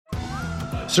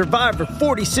Survivor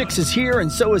 46 is here, and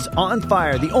so is On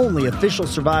Fire, the only official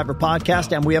Survivor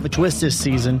podcast, and we have a twist this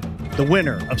season. The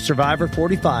winner of Survivor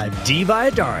 45, Dee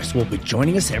Valladares, will be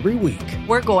joining us every week.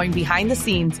 We're going behind the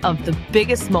scenes of the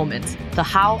biggest moments, the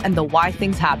how and the why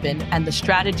things happen, and the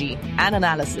strategy and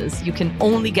analysis you can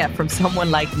only get from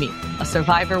someone like me, a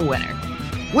Survivor winner.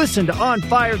 Listen to On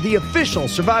Fire, the official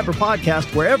Survivor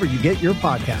podcast, wherever you get your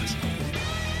podcasts.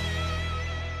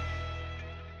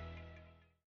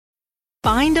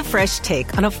 Find a fresh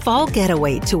take on a fall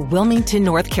getaway to Wilmington,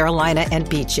 North Carolina and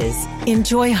beaches.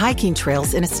 Enjoy hiking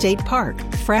trails in a state park,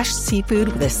 fresh seafood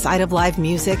with a side of live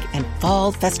music, and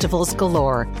fall festivals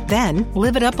galore. Then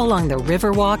live it up along the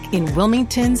Riverwalk in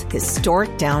Wilmington's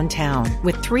historic downtown.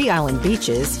 With 3 island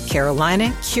beaches,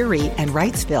 Carolina, Curie, and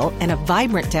Wrightsville, and a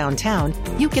vibrant downtown,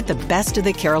 you get the best of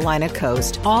the Carolina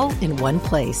coast, all in one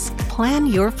place. Plan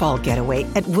your fall getaway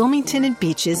at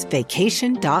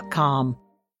WilmingtonandBeachesVacation.com.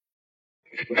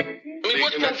 I mean,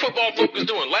 what's Pro Football Focus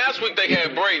doing? Last week they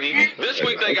had Brady. This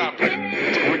week they got Brady.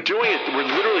 We're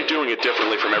literally doing it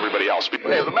differently from everybody else.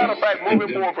 As a matter of fact, moving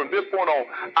forward from this point on,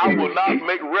 I will not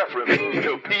make reference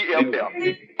to PFF.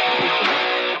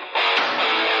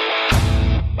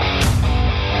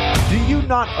 Do you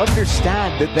not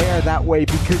understand that they are that way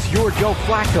because you're Joe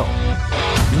Flacco?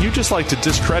 You just like to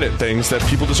discredit things that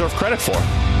people deserve credit for.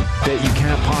 That you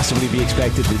can't possibly be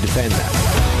expected to defend that.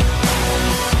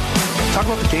 Talk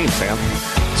about the game, Sam.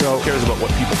 So who cares about what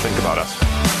people think about us?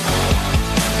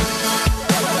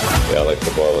 Yeah, I like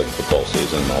football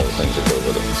season, and all the things that go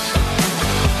with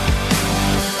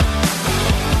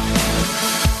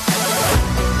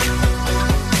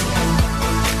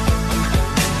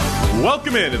it.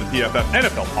 Welcome into the PFF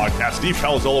NFL podcast. Steve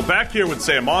Palazzolo back here with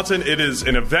Sam Monson. It is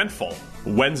an eventful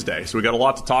Wednesday, so we got a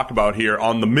lot to talk about here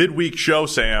on the midweek show,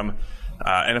 Sam.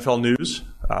 NFL news,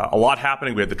 a lot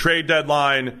happening. We had the trade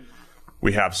deadline.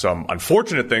 We have some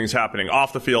unfortunate things happening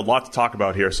off the field. A lot to talk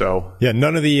about here. So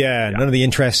none of the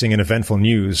interesting and eventful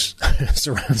news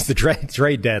surrounds the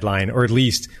trade deadline, or at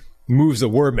least moves that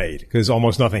were made, because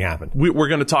almost nothing happened. We're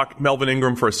going to talk Melvin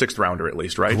Ingram for a 6th rounder at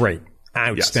least, right? Great,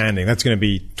 outstanding. Yes. That's going to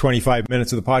be 25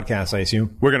 minutes of the podcast, I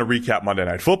assume. We're going to recap Monday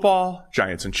Night Football,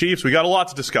 Giants and Chiefs. We got a lot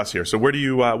to discuss here. So where do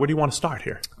you want to start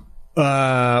here?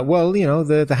 Well,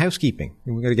 the housekeeping.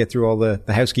 We got to get through all the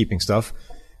housekeeping stuff.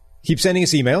 Keep sending us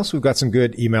emails. We've got some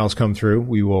good emails come through.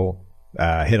 We will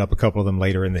hit up a couple of them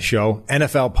later in the show.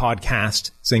 NFL podcast,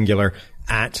 singular,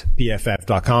 at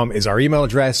pff.com is our email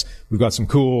address. We've got some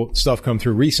cool stuff come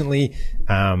through recently.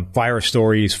 Fire us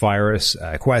stories, fire us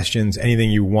questions,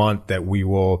 anything you want that we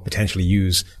will potentially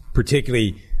use,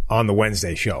 particularly on the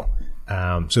Wednesday show.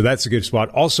 So that's a good spot.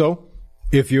 Also,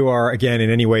 if you are, again,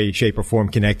 in any way, shape, or form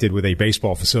connected with a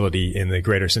baseball facility in the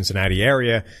greater Cincinnati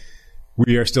area,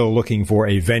 we are still looking for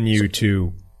a venue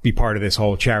to be part of this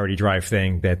whole charity drive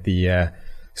thing that the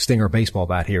Stinger baseball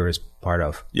bat here is part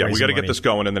of. Yeah, we got to get this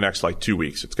going in the next 2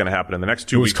 weeks. It's going to happen in the next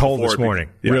 2 weeks. It was cold this morning.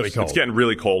 Really cold. It's getting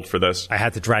really cold for this. I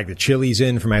had to drag the chilies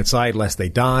in from outside lest they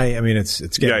die. I mean, it's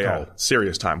getting cold.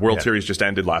 Serious time. World Series just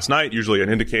ended last night. Usually an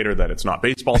indicator that it's not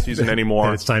baseball season anymore.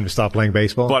 And it's time to stop playing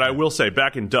baseball. But I will say,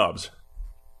 back in Dubs,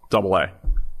 AA, in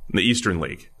the Eastern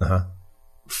League,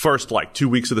 first 2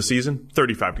 weeks of the season,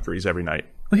 35 degrees every night.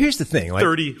 Well, here's the thing.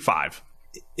 35.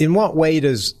 In what way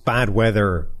does bad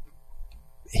weather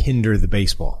hinder the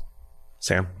baseball?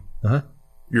 Sam,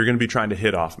 you're going to be trying to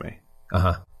hit off me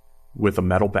with a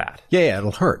metal bat. Yeah,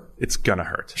 it'll hurt. It's going to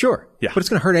hurt. Sure. Yeah. But it's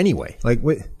going to hurt anyway.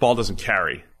 Ball doesn't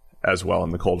carry as well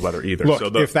in the cold weather either. Look, so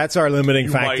if that's our limiting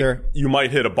factor... You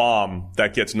might hit a bomb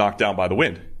that gets knocked down by the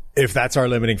wind. If that's our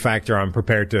limiting factor, I'm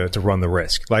prepared to run the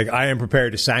risk. I am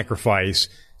prepared to sacrifice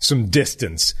some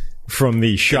distance from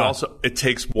the shot. It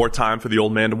takes more time for the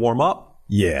old man to warm up.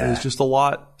 Yeah. There's just a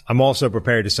lot. I'm also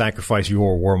prepared to sacrifice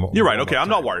your warm-up. You're right. Okay, I'm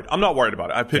not worried. I'm not worried about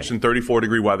it. I pitched in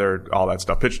 34-degree weather, all that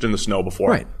stuff. Pitched in the snow before.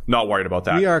 Right. Not worried about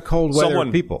that. We are cold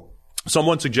weather people.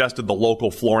 Someone suggested the local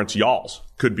Florence Y'alls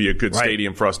could be a good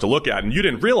stadium for us to look at. And you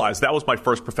didn't realize that was my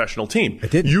first professional team. I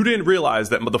didn't. You didn't realize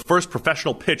that the first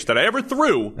professional pitch that I ever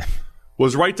threw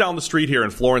was right down the street here in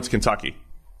Florence, Kentucky,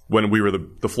 when we were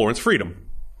the Florence Freedom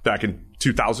back in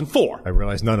 2004. I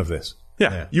realized none of this.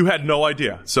 Yeah, you had no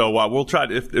idea. So we'll try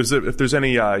to, if there's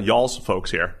any Y'alls folks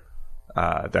here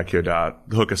that could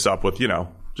hook us up with,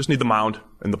 just need the mound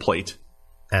and the plate.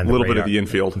 And a little bit of the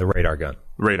infield. The radar gun.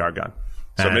 Radar gun.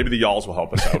 So maybe the Y'alls will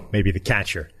help us out. Maybe the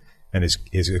catcher and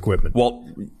his equipment. Well,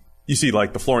 you see,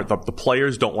 the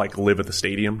players don't live at the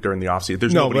stadium during the offseason.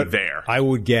 There's nobody there. I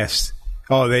would guess.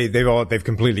 Oh, they've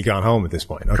completely gone home at this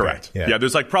point. Okay. Correct. Yeah,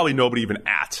 there's probably nobody even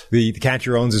at. The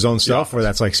catcher owns his own stuff, or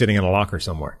that's sitting in a locker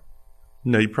somewhere.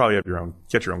 No, you probably have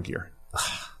get your own gear.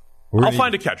 I'll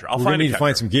find a catcher. We need to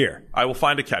find some gear. I will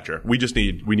find a catcher. We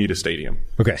need a stadium.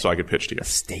 Okay. So I could pitch to you. A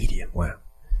stadium. Wow.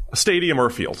 A stadium or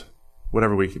a field.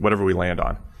 Whatever we land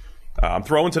on. I'm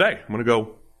throwing today. I'm going to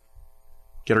go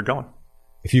get her going.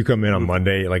 If you come in on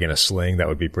Monday, like in a sling, that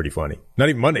would be pretty funny. Not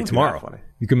even Monday, tomorrow. Funny.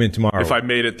 You come in tomorrow. If I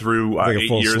made it through like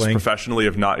 8 years sling. professionally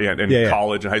of not in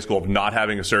college and high school of not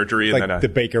having a surgery, like and then the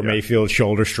Baker Mayfield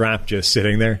shoulder strap just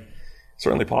sitting there,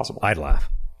 certainly possible. I'd laugh.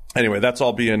 Anyway, that's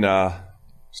all being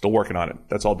still working on it.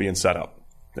 That's all being set up.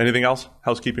 Anything else,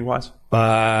 housekeeping wise?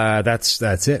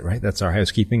 That's it, right? That's our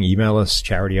housekeeping. Email us,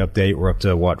 charity update. We're up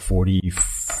to what,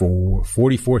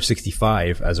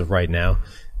 4465 as of right now.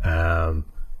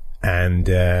 And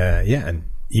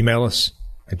email us,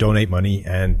 donate money,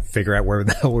 and figure out where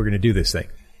the hell we're going to do this thing.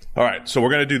 All right, so we're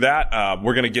going to do that.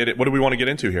 We're going to get it. What do we want to get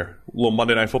into here? A little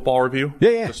Monday Night Football review?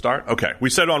 Yeah. To start? Okay. We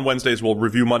said on Wednesdays we'll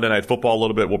review Monday Night Football a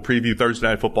little bit. We'll preview Thursday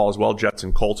Night Football as well. Jets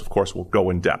and Colts, of course, we'll go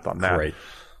in depth on that. Great.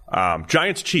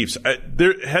 Giants Chiefs.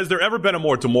 Has there ever been a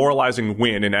more demoralizing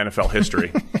win in NFL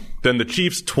history than the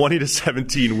Chiefs'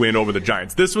 20-17 win over the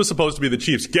Giants? This was supposed to be the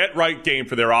Chiefs' get-right game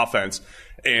for their offense.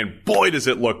 And boy, does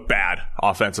it look bad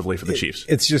offensively for the Chiefs.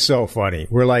 It's just so funny.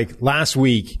 We're like, last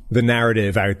week, the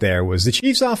narrative out there was the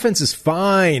Chiefs' offense is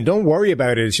fine. Don't worry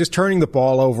about it. It's just turning the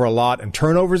ball over a lot, and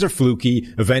turnovers are fluky.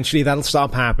 Eventually, that'll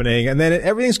stop happening, and then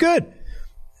everything's good.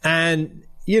 And,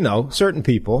 certain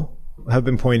people have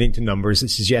been pointing to numbers that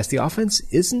suggest the offense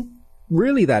isn't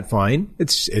really that fine.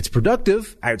 It's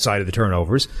productive outside of the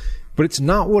turnovers, but it's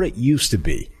not what it used to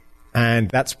be. And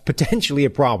that's potentially a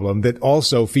problem that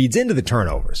also feeds into the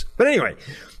turnovers. But anyway,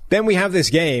 then we have this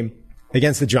game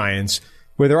against the Giants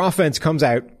where their offense comes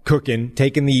out cooking,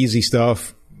 taking the easy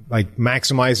stuff, like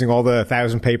maximizing all the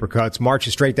 1,000 paper cuts,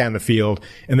 marches straight down the field,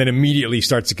 and then immediately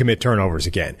starts to commit turnovers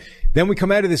again. Then we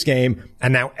come out of this game,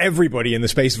 and now everybody in the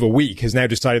space of a week has now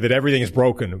decided that everything is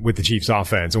broken with the Chiefs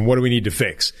offense, and what do we need to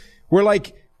fix? We're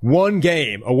like one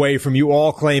game away from you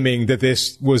all claiming that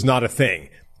this was not a thing,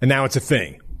 and now it's a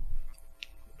thing.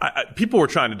 People were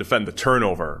trying to defend the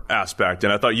turnover aspect,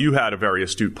 and I thought you had a very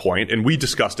astute point, and we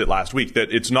discussed it last week,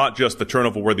 that it's not just the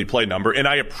turnover-worthy play number, and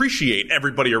I appreciate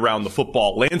everybody around the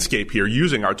football landscape here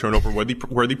using our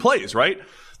turnover-worthy plays, right?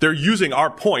 They're using our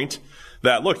point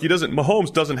that, look,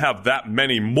 Mahomes doesn't have that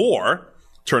many more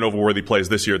turnover-worthy plays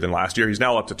this year than last year. He's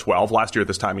now up to 12. Last year at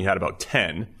this time he had about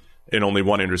 10 and only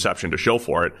one interception to show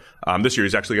for it. This year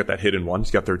he's actually got that hidden one. He's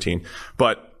got 13.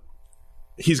 But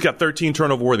he's got 13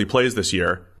 turnover-worthy plays this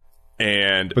year.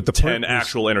 And 10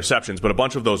 actual interceptions, but a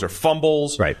bunch of those are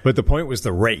fumbles. Right, but the point was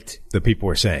the rate that people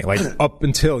were saying. Like up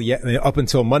until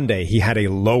Monday, he had a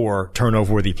lower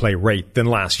turnover-worthy play rate than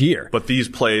last year. But these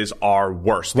plays are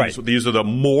worse. Right. These are the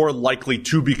more likely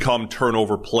to become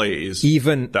turnover plays.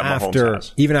 Even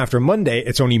after Monday,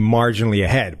 it's only marginally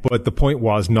ahead. But the point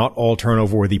was, not all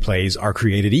turnover-worthy plays are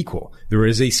created equal. There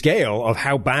is a scale of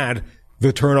how bad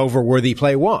the turnover-worthy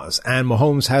play was, and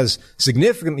Mahomes has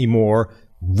significantly more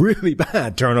really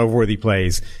bad turnover-worthy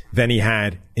plays than he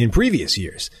had in previous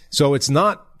years. So it's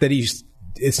not that he's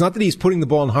putting the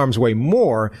ball in harm's way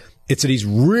more. It's that he's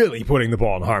really putting the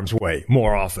ball in harm's way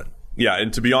more often. Yeah,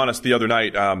 and to be honest, the other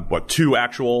night, one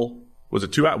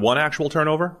actual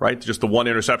turnover, right? Just the one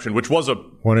interception, which was a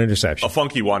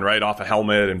funky one, right? Off a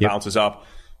helmet and bounces up.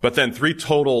 But then 3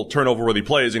 total turnover-worthy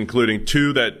plays, including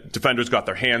 2 that defenders got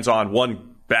their hands on, 1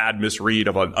 bad misread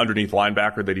of an underneath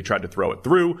linebacker that he tried to throw it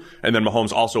through. And then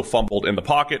Mahomes also fumbled in the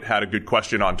pocket, had a good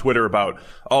question on Twitter about,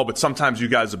 but sometimes you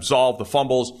guys absolve the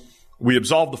fumbles. We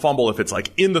absolve the fumble if it's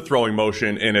like in the throwing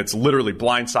motion and it's literally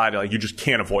blindside. Like you just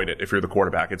can't avoid it if you're the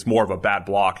quarterback. It's more of a bad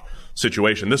block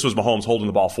situation. This was Mahomes holding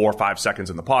the ball 4 or 5 seconds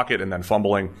in the pocket and then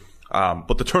fumbling.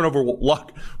 But the turnover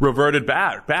luck reverted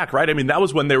back, right? I mean, that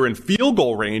was when they were in field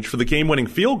goal range for the game-winning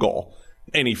field goal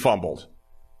and he fumbled.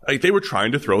 Like they were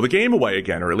trying to throw the game away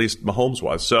again, or at least Mahomes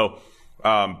was. So,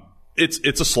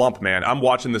 it's a slump, man. I'm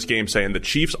watching this game saying the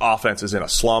Chiefs offense is in a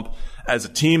slump. As a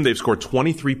team, they've scored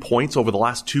 23 points over the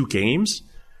last 2 games.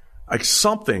 Like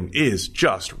something is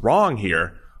just wrong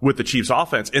here with the Chiefs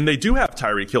offense. And they do have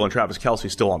Tyreek Hill and Travis Kelce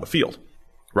still on the field,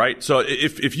 right? So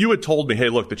if you had told me, hey,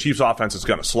 look, the Chiefs offense is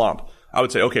going to slump, I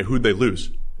would say, okay, who'd they lose?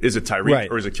 Is it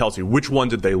Tyreek or is it Kelce? Which one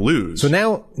did they lose? So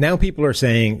now people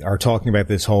are talking about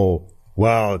this whole,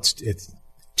 well, it's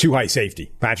too high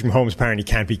safety. Patrick Mahomes apparently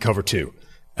can't be cover 2.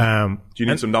 Do you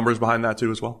need some numbers behind that too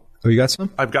as well? Oh, you got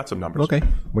some? I've got some numbers. Okay.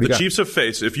 What do you got? The Chiefs have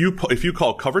faced, if you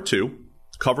call cover 2,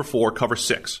 cover 4, cover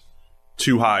 6,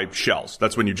 2 high shells.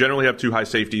 That's when you generally have 2 high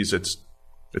safeties. It's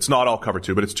not all cover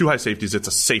 2, but it's 2 high safeties. It's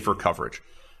a safer coverage.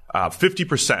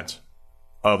 50%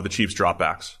 of the Chiefs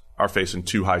dropbacks are facing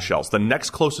 2 high shells. The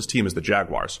next closest team is the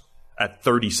Jaguars at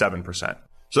 37%.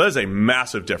 So that is a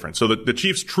massive difference. So the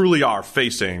Chiefs truly are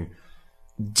facing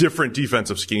different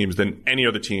defensive schemes than any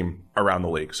other team around the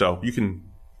league. So you can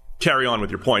carry on with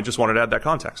your point. Just wanted to add that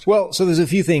context. Well, so there's a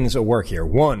few things at work here.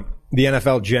 One, the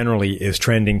NFL generally is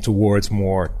trending towards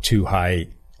more too high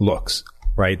looks,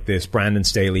 right? This Brandon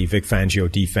Staley, Vic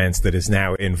Fangio defense that is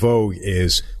now in vogue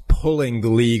is pulling the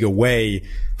league away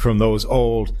from those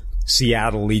old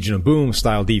Seattle Legion of Boom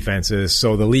style defenses.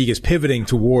 So the league is pivoting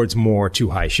towards more too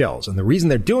high shells. And the reason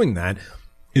they're doing that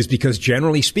is because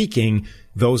generally speaking,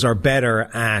 those are better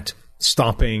at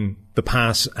stopping the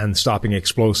pass and stopping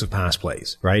explosive pass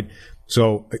plays, right?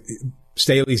 So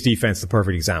Staley's defense, the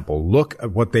perfect example. Look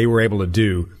at what they were able to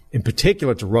do, in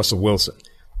particular to Russell Wilson.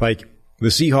 Like, the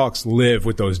Seahawks live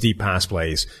with those deep pass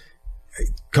plays.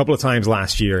 A couple of times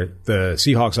last year, the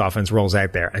Seahawks offense rolls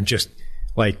out there and just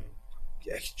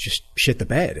shit the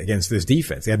bed against this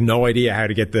defense. They had no idea how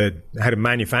to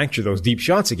manufacture those deep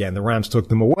shots again. The Rams took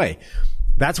them away.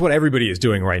 That's what everybody is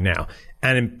doing right now.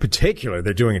 And in particular,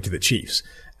 they're doing it to the Chiefs.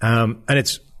 And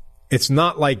it's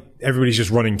not like everybody's just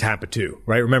running Tampa 2,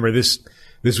 right? Remember, this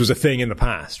was a thing in the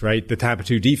past, right? The Tampa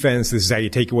 2 defense, this is how you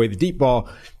take away the deep ball.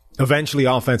 Eventually,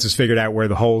 offenses figured out where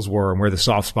the holes were and where the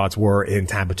soft spots were in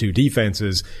Tampa 2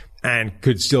 defenses and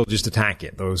could still just attack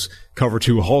it. Those cover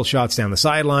 2 hole shots down the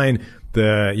sideline, get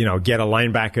a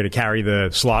linebacker to carry the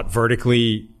slot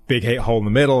vertically, big hole in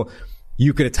the middle.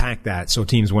 You could attack that, so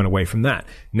teams went away from that.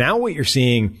 Now what you're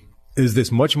seeing is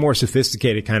this much more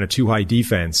sophisticated kind of too high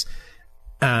defense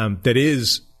that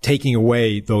is taking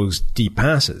away those deep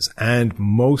passes. And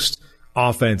most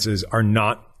offenses are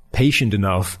not patient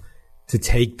enough to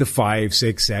take the 5,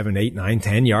 6, 7, 8, 9,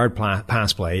 10 yard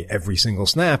pass play every single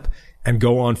snap and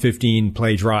go on 15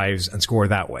 play drives and score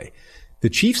that way. The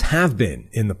Chiefs have been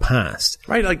in the past.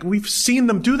 Right, like we've seen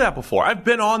them do that before. I've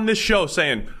been on this show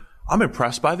saying, I'm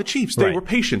impressed by the Chiefs. They were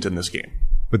patient in this game.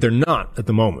 But they're not at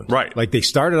the moment. Right. Like they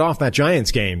started off that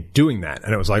Giants game doing that.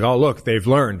 And it was like, oh, look, they've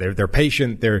learned. They're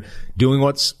patient. They're doing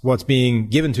what's being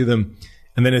given to them.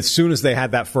 And then as soon as they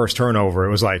had that first turnover,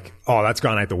 it was like, oh, that's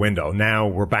gone out the window. Now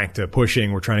we're back to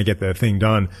pushing. We're trying to get the thing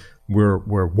done. We're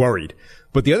worried.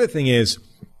 But the other thing is,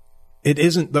 it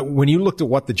isn't that when you looked at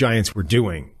what the Giants were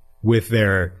doing with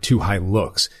their too high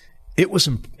looks, it was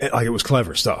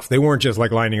clever stuff. They weren't just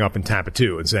like lining up in Tampa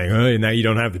 2 and saying, oh, now you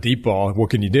don't have the deep ball. What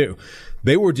can you do?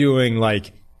 They were doing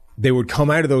like, they would come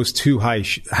out of those too high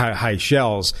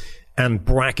shells and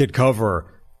bracket cover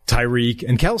Tyreek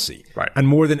and Kelsey. Right. And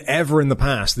more than ever in the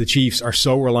past, the Chiefs are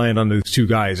so reliant on those two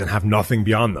guys and have nothing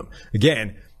beyond them.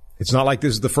 Again, it's not like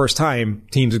this is the first time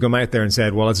teams have come out there and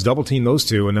said, well, let's double team those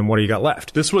two, and then what do you got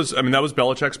left? That was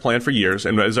Belichick's plan for years,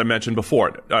 and as I mentioned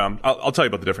before, I'll tell you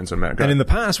about the difference in a minute. And in the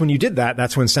past, when you did that,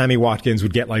 that's when Sammy Watkins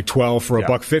would get like 12 for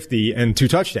 $150 and 2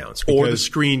 touchdowns. Or the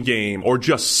screen game, or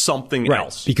just something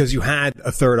else. Because you had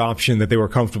a third option that they were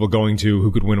comfortable going to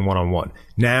who could win one-on-one.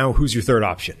 Now, who's your third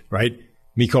option, right?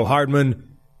 Mecole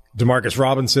Hardman, Demarcus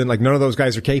Robinson, like none of those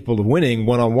guys are capable of winning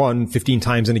one-on-one 15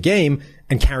 times in a game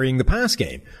and carrying the pass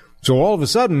game. So all of a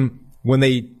sudden, when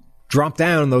they drop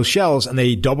down those shells and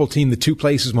they double team the two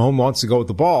places Mahomes wants to go with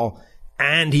the ball,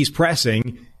 and he's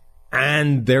pressing,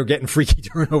 and they're getting freaky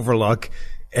turnover luck,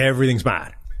 everything's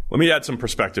bad. Let me add some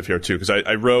perspective here, too, because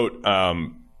I wrote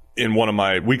in one of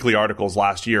my weekly articles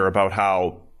last year about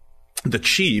how the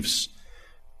Chiefs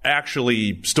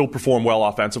actually still perform well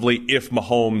offensively if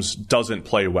Mahomes doesn't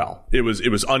play well. It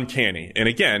was uncanny. And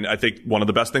again, I think one of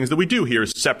the best things that we do here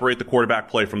is separate the quarterback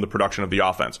play from the production of the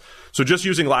offense. So just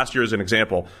using last year as an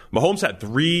example, Mahomes had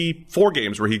 3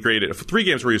 games where he graded 3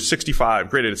 games where he was 65,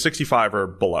 graded at 65 or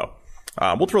below.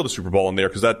 We'll throw the Super Bowl in there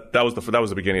because that was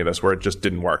the beginning of this where it just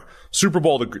didn't work. Super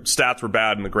Bowl, the stats were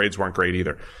bad and the grades weren't great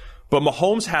either. But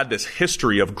Mahomes had this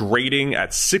history of grading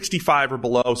at 65 or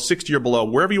below, 60 or below,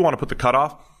 wherever you want to put the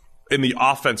cutoff, and the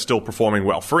offense still performing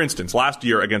well. For instance, last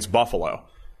year against Buffalo,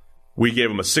 we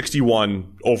gave him a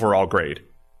 61 overall grade.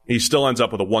 He still ends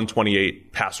up with a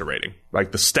 128 passer rating.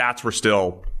 Like the stats were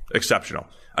still exceptional.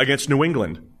 Against New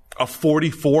England, a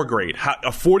 44 grade,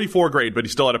 but he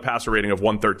still had a passer rating of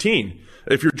 113.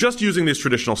 If you're just using these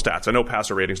traditional stats, I know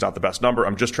passer rating is not the best number.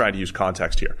 I'm just trying to use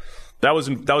context here. That was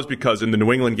because in the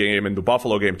New England game and the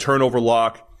Buffalo game, turnover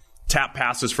luck, tap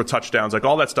passes for touchdowns, like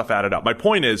all that stuff added up. My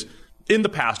point is, in the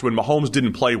past, when Mahomes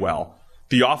didn't play well,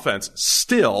 the offense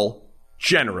still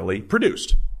generally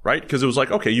produced, right? Because it was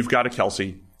like, okay, you've got a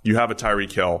Kelsey, you have a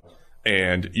Tyreek Hill,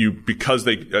 and because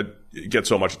they get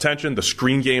so much attention, the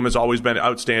screen game has always been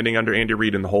outstanding under Andy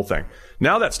Reid and the whole thing.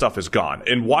 Now that stuff is gone.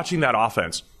 And watching that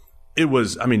offense, it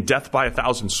was, death by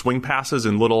 1,000 swing passes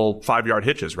and little 5-yard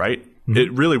hitches, right? Mm-hmm.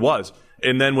 It really was.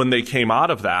 And then when they came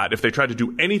out of that, if they tried to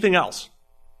do anything else,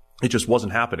 It just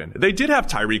wasn't happening. They did have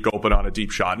Tyreek open on a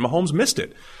deep shot, and Mahomes missed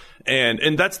it.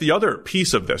 And that's the other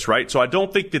piece of this, right? So I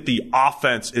don't think that the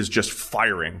offense is just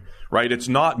firing, right? It's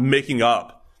not making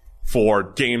up for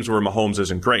games where Mahomes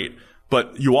isn't great.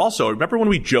 But you also, remember when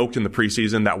we joked in the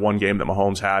preseason, that one game that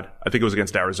Mahomes had? I think it was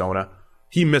against Arizona.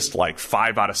 He missed like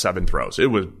 5 out of 7 throws. It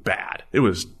was bad. It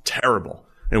was terrible.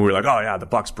 And we were like, oh yeah, the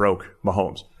Bucs broke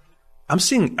Mahomes. I'm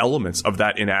seeing elements of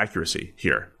that inaccuracy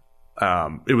here.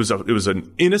 It was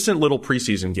an innocent little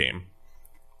preseason game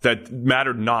that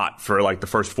mattered not for like the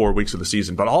first 4 weeks of the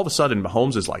season. But all of a sudden,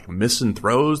 Mahomes is like missing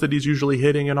throws that he's usually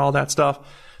hitting and all that stuff.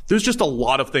 There's just a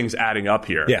lot of things adding up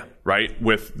here, right?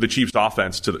 With the Chiefs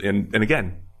offense and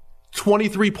again,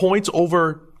 23 points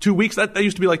over 2 weeks. That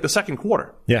used to be like the second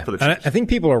quarter. Yeah. For the Chiefs. And I think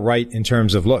people are right in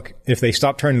terms of, look, if they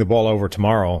stop turning the ball over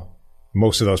tomorrow,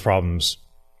 most of those problems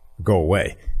go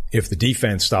away. If the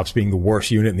defense stops being the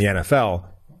worst unit in the NFL,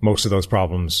 most of those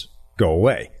problems go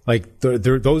away. Like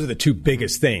those are the two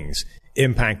biggest things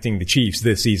impacting the Chiefs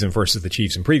this season versus the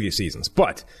Chiefs in previous seasons.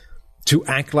 But to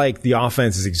act like the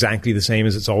offense is exactly the same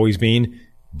as it's always been,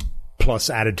 plus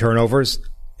added turnovers,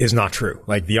 is not true.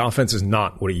 Like the offense is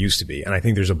not what it used to be. And I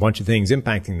think there's a bunch of things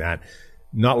impacting that,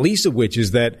 not least of which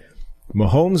is that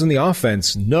Mahomes and the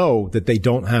offense know that they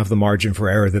don't have the margin for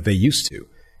error that they used to.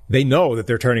 They know that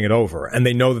they're turning it over, and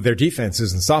they know that their defense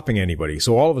isn't stopping anybody.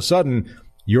 So all of a sudden,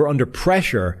 you're under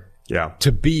pressure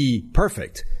to be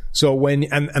perfect. So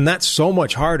and that's so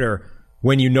much harder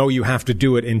when you know you have to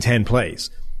do it in 10 plays.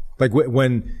 Like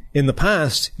when in the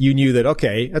past, you knew that,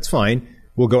 okay, that's fine.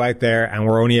 We'll go out there and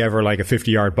we're only ever like a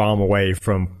 50-yard bomb away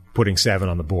from putting 7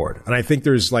 on the board. And I think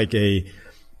there's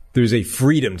a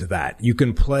freedom to that. You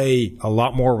can play a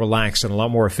lot more relaxed and a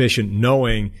lot more efficient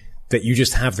knowing that you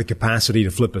just have the capacity to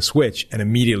flip a switch and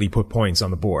immediately put points on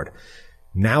the board.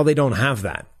 Now they don't have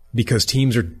that because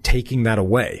teams are taking that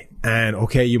away. And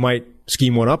okay, you might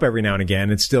scheme one up every now and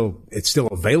again. It's still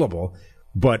available,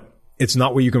 but it's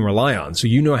not what you can rely on. So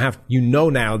you know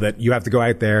now that you have to go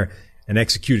out there and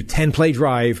execute a 10-play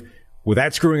drive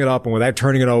without screwing it up and without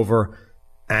turning it over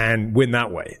and win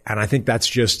that way. And I think that's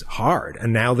just hard.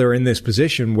 And now they're in this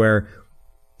position where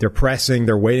they're pressing,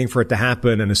 they're waiting for it to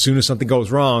happen, and as soon as something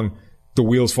goes wrong, the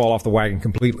wheels fall off the wagon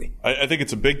completely. I think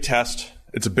it's a big test.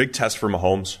 It's a big test for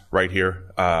Mahomes right here.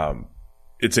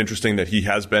 It's interesting that he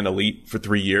has been elite for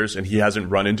 3 years, and he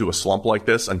hasn't run into a slump like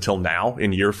this until now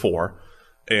in year 4.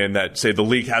 And that, say, the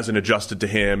league hasn't adjusted to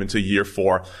him into year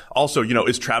 4. Also,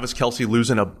 is Travis Kelce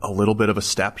losing a little bit of a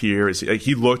step here?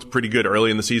 He looked pretty good early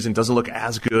in the season, doesn't look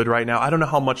as good right now. I don't know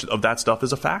how much of that stuff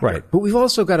is a factor. Right. But we've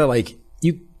also got to,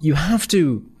 you have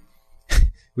to,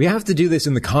 we have to do this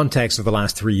in the context of the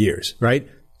last 3 years, right?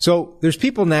 So there's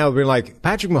people now who are like,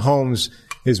 Patrick Mahomes,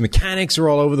 his mechanics are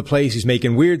all over the place. He's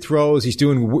making weird throws. He's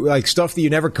doing like stuff that you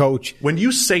never coach. When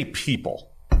you say people,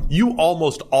 you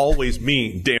almost always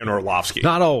mean Dan Orlovsky.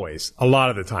 Not always. A lot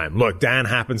of the time. Look, Dan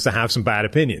happens to have some bad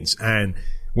opinions. And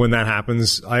when that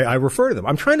happens, I refer to them.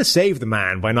 I'm trying to save the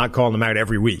man by not calling him out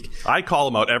every week. I call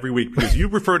him out every week because you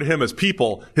refer to him as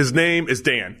people. His name is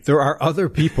Dan. There are other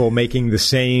people making the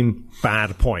same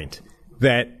bad point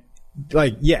that,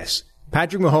 yes,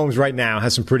 Patrick Mahomes right now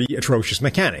has some pretty atrocious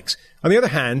mechanics. On the other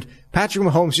hand, Patrick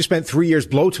Mahomes just spent 3 years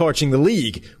blowtorching the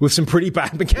league with some pretty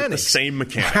bad mechanics. The same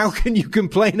mechanics. How can you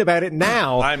complain about it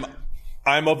now?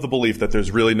 I'm of the belief that there's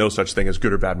really no such thing as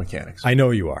good or bad mechanics. I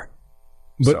know you are.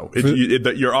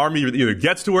 But your arm either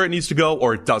gets to where it needs to go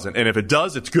or it doesn't. And if it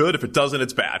does, it's good. If it doesn't,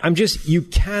 it's bad. You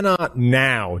cannot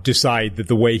now decide that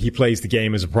the way he plays the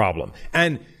game is a problem.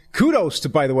 And kudos to,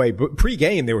 by the way,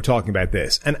 pre-game they were talking about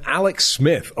this. And Alex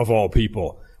Smith, of all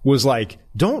people, was like,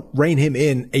 don't rein him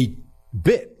in a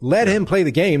bit. Let him play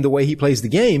the game the way he plays the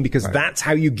game because that's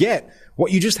how you get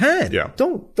what you just had. Yeah.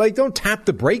 Don't tap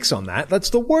the brakes on that. That's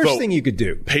the worst thing you could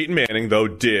do. Peyton Manning, though,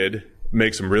 did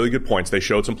make some really good points. They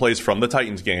showed some plays from the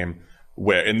Titans game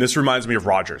and this reminds me of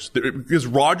Rodgers, because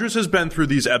Rodgers has been through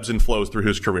these ebbs and flows through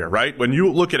his career, right? When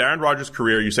you look at Aaron Rodgers'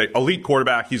 career, you say elite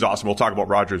quarterback, he's awesome. We'll talk about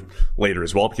Rodgers later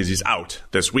as well because he's out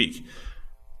this week.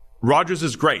 Rodgers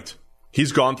is great.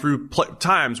 He's gone through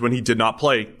times when he did not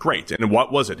play great. And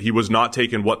what was it? He was not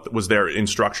taking what was there in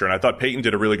structure. And I thought Peyton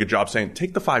did a really good job saying,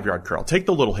 take the 5-yard curl, take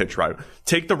the little hitch route,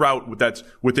 take the route that's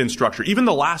within structure. Even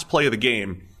the last play of the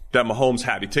game that Mahomes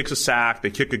had, he takes a sack,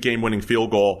 they kick a game-winning field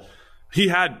goal. He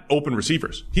had open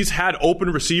receivers. He's had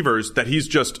open receivers that he's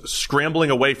just scrambling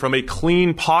away from a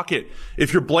clean pocket.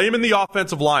 If you're blaming the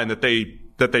offensive line that they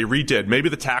redid, maybe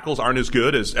the tackles aren't as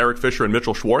good as Eric Fisher and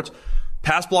Mitchell Schwartz.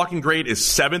 Pass blocking grade is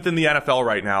 7th in the NFL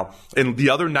right now. And the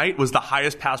other night was the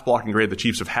highest pass blocking grade the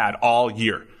Chiefs have had all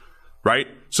year. right?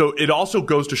 So it also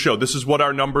goes to show, this is what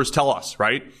our numbers tell us,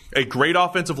 right? A great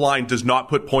offensive line does not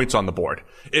put points on the board.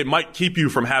 It might keep you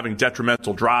from having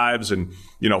detrimental drives and,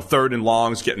 third and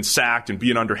longs, getting sacked and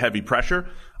being under heavy pressure.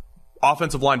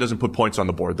 Offensive line doesn't put points on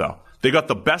the board, though. They got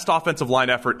the best offensive line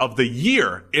effort of the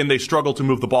year, and they struggled to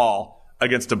move the ball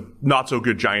against a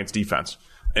not-so-good Giants defense.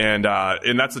 And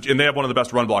they have one of the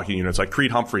best run blocking units. Like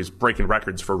Creed Humphrey's breaking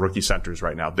records for rookie centers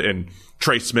right now. And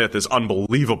Trey Smith is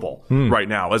unbelievable right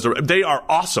now. They are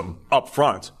awesome up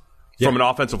front from an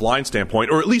offensive line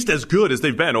standpoint, or at least as good as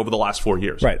they've been over the last 4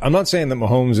 years. Right. I'm not saying that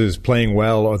Mahomes is playing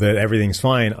well or that everything's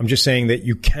fine. I'm just saying that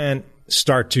you can't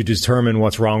start to determine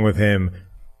what's wrong with him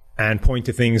and point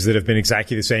to things that have been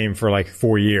exactly the same for like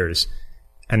 4 years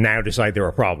and now decide they're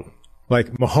a problem. Like,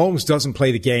 Mahomes doesn't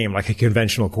play the game like a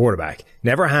conventional quarterback.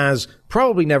 Never has,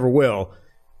 probably never will.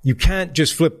 You can't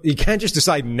just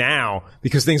decide now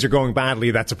because things are going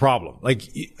badly that's a problem. Like,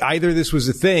 either this was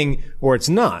a thing or it's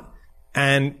not.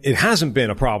 And it hasn't been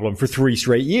a problem for 3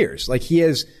 straight years. Like, he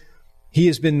has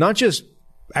been not just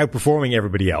outperforming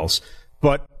everybody else,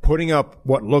 but putting up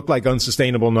what looked like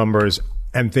unsustainable numbers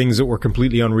and things that were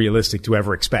completely unrealistic to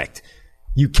ever expect.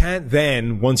 You can't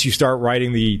then, once you start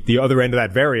writing the other end of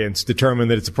that variance, determine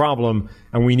that it's a problem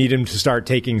and we need him to start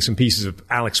taking some pieces of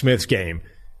Alex Smith's game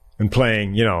and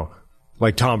playing,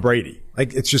 like Tom Brady.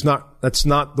 Like, it's just that's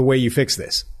not the way you fix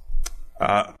this.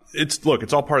 It's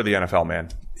all part of the NFL, man.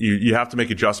 You have to make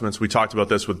adjustments. We talked about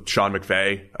this with Sean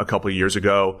McVay a couple of years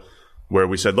ago, where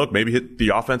we said, look, maybe the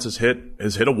offense has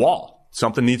hit a wall.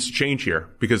 Something needs to change here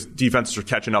because defenses are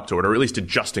catching up to it, or at least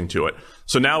adjusting to it.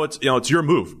 So now it's your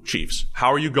move, Chiefs.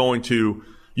 How are you going to?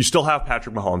 You still have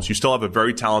Patrick Mahomes. You still have a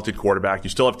very talented quarterback. You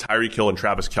still have Tyreek Hill and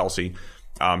Travis Kelce.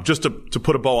 Just to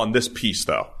put a bow on this piece,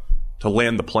 though, to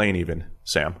land the plane, even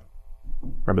Sam.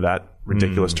 Remember that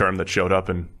ridiculous term that showed up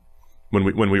when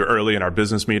we were early in our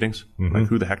business meetings? Mm-hmm. Like,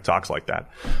 who the heck talks like that?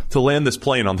 To land this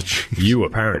plane on the Chiefs. You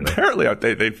apparently.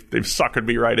 They've suckered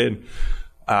me right in.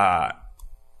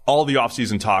 All the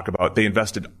offseason talk about they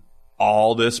invested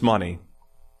all this money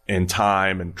and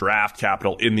time and draft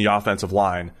capital in the offensive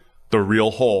line. The real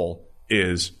hole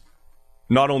is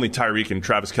not only Tyreek and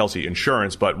Travis Kelce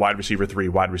insurance, but wide receiver 3,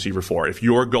 wide receiver 4. If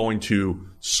you're going to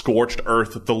scorched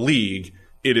earth the league,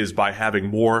 it is by having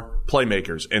more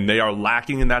playmakers, and they are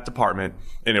lacking in that department.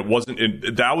 And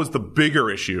that was the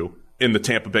bigger issue in the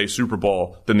Tampa Bay Super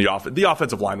Bowl than the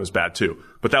offensive line was bad too,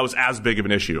 but that was as big of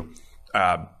an issue.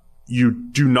 You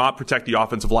do not protect the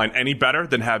offensive line any better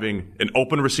than having an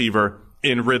open receiver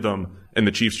in rhythm, and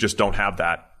the Chiefs just don't have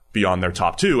that beyond their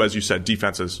top 2. As you said,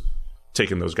 defenses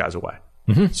taking those guys away.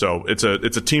 Mm-hmm. So it's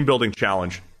a team-building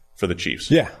challenge for the Chiefs.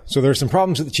 Yeah, so there's some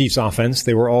problems with the Chiefs' offense.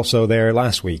 They were also there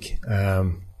last week.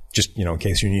 Just, in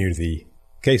case you're new to in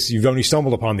case you've only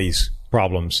stumbled upon these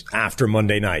problems after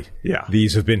Monday night. Yeah.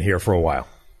 These have been here for a while.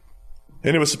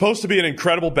 And it was supposed to be an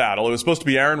incredible battle. It was supposed to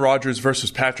be Aaron Rodgers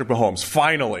versus Patrick Mahomes.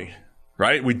 Finally,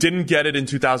 right? We didn't get it in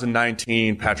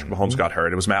 2019. Patrick Mahomes got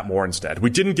hurt. It was Matt Moore instead.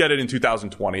 We didn't get it in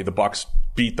 2020. The Bucs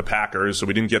beat the Packers, so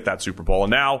we didn't get that Super Bowl.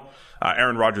 And now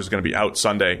Aaron Rodgers is going to be out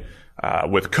Sunday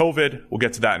with COVID. We'll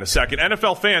get to that in a second.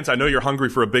 NFL fans, I know you're hungry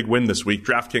for a big win this week.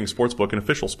 DraftKings Sportsbook, an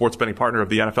official sports betting partner of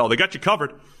the NFL. They got you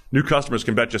covered. New customers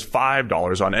can bet just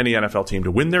 $5 on any NFL team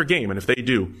to win their game. And if they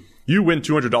do, you win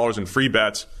 $200 in free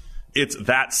bets. It's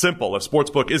that simple. If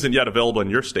Sportsbook isn't yet available in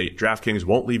your state, DraftKings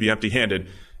won't leave you empty-handed.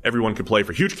 Everyone can play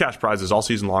for huge cash prizes all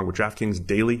season long with DraftKings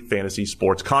daily fantasy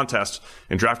sports contests.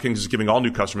 And DraftKings is giving all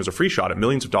new customers a free shot at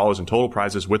millions of dollars in total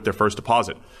prizes with their first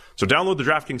deposit. So download the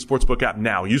DraftKings Sportsbook app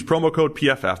now. Use promo code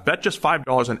PFF. Bet just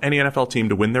 $5 on any NFL team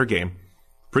to win their game.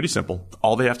 Pretty simple.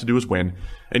 All they have to do is win.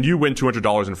 And you win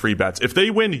 $200 in free bets. If they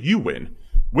win, you win.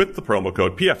 With the promo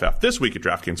code PFF this week at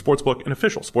DraftKings Sportsbook, an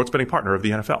official sports betting partner of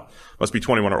the NFL. Must be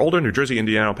 21 or older. New Jersey,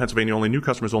 Indiana, and Pennsylvania only. New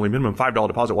customers only. Minimum $5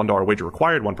 deposit, $1 wager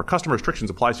required. One per customer. Restrictions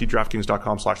apply. See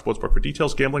DraftKings.com/sportsbook for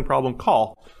details. Gambling problem?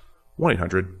 Call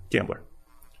 1-800-GAMBLER.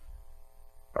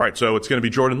 All right, so it's going to be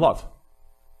Jordan Love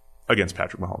against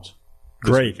Patrick Mahomes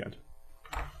this weekend.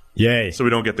 Yay. So we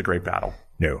don't get the great battle.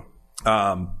 No.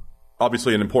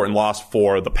 Obviously, an important loss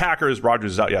for the Packers.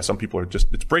 Rodgers is out. Yeah, some people are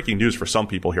it's breaking news for some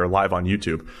people here live on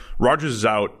YouTube. Rodgers is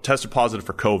out, tested positive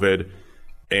for COVID,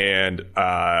 and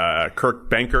Kirk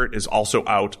Bankert is also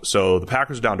out. So the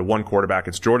Packers are down to one quarterback.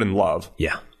 It's Jordan Love.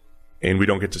 Yeah. And we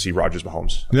don't get to see Rodgers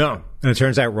Mahomes. No. And it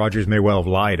turns out Rodgers may well have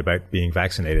lied about being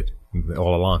vaccinated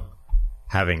all along,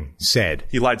 having said.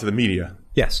 He lied to the media.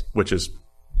 Yes. Which is.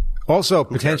 Also,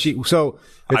 potentially. So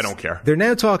I don't care. They're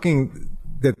now talking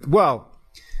that, well.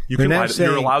 You're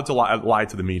allowed to lie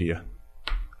to the media.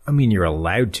 I mean, you're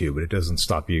allowed to, but it doesn't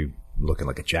stop you looking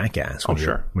like a jackass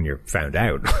when you're found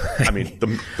out. I mean,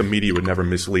 the media would never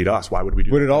mislead us. Why would we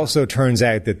do that? But it also turns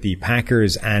out that the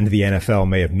Packers and the NFL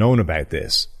may have known about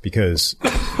this because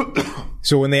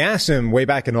so when they asked him way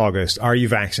back in August, are you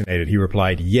vaccinated? He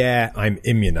replied, yeah, I'm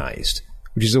immunized,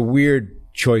 which is a weird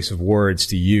choice of words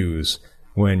to use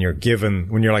when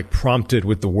you're like prompted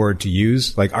with the word to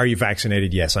use. Like, are you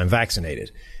vaccinated? Yes, I'm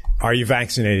vaccinated. Are you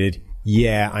vaccinated?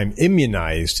 Yeah, I'm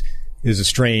immunized is a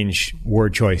strange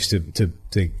word choice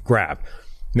to grab.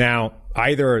 Now,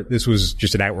 either this was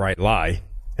just an outright lie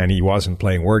and he wasn't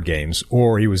playing word games,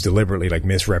 or he was deliberately like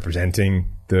misrepresenting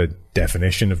the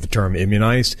definition of the term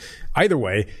immunized. Either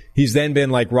way, he's then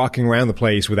been like rocking around the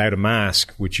place without a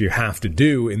mask, which you have to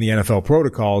do in the NFL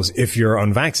protocols if you're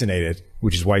unvaccinated,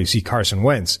 which is why you see Carson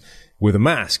Wentz with a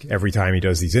mask every time he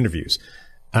does these interviews.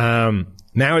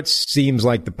 Now it seems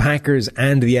like the Packers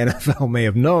and the NFL may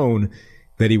have known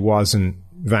that he wasn't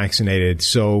vaccinated,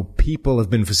 so people have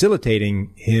been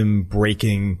facilitating him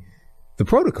breaking the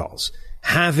protocols,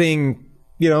 having,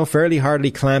 fairly hardly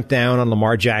clamped down on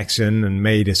Lamar Jackson and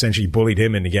essentially bullied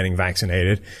him into getting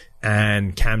vaccinated.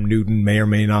 And Cam Newton may or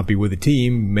may not be with the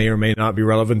team, may or may not be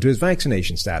relevant to his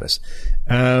vaccination status.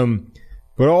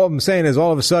 But all I'm saying is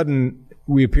all of a sudden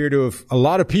a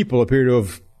lot of people appear to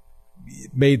have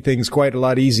made things quite a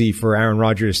lot easy for Aaron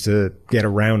Rodgers to get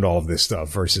around all of this stuff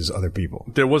versus other people.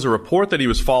 There was a report that he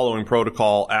was following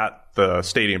protocol at the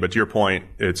stadium, but to your point,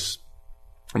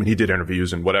 he did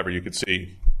interviews and whatever you could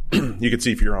see. You could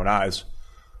see for your own eyes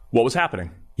what was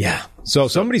happening. Yeah. So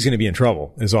somebody's going to be in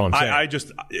trouble, is all I'm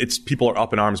saying. People are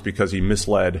up in arms because he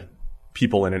misled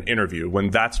people in an interview, when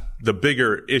that's the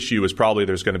bigger issue is probably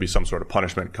there's going to be some sort of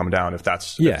punishment come down if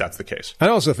that's the case. I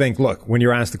also think, look, when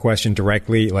you're asked the question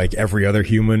directly, like every other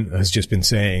human has just been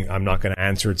saying, I'm not going to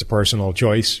answer. It's a personal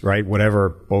choice, right? Whatever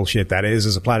bullshit that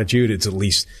is a platitude. I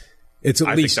think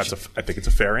it's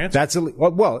a fair answer.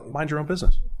 Well, mind your own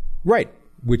business. Right.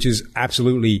 Which is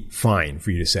absolutely fine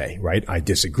for you to say, right? I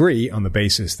disagree on the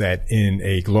basis that in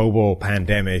a global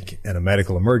pandemic and a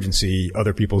medical emergency,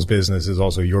 other people's business is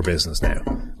also your business now.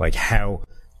 Like how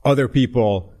other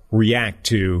people react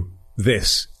to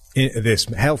this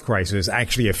health crisis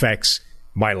actually affects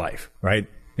my life, right?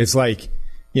 It's like,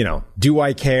 do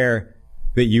I care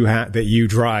that you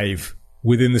drive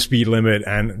within the speed limit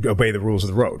and obey the rules of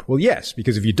the road? Well, yes,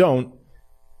 because if you don't,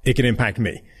 it can impact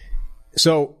me.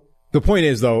 So, the point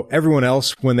is, though, everyone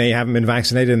else, when they haven't been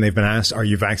vaccinated and they've been asked, are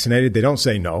you vaccinated? They don't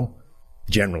say no.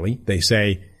 Generally, they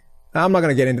say, I'm not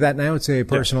going to get into that now. It's a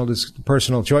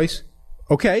personal choice.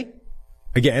 Okay.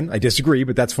 Again, I disagree,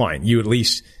 but that's fine. You at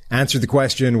least answered the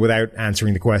question without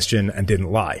answering the question and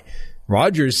didn't lie.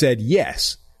 Rodgers said,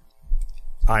 yes,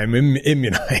 I'm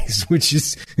immunized, which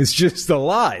it's just a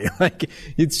lie. Like,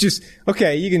 it's just,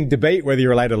 okay, you can debate whether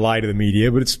you're allowed to lie to the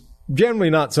media, but it's generally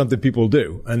not something people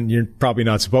do, and you're probably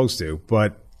not supposed to,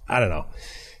 but I don't know.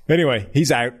 Anyway,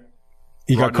 he's out.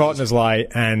 He got caught in his lie,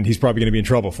 and he's probably going to be in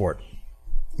trouble for it.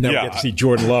 Now we get to see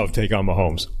Jordan Love take on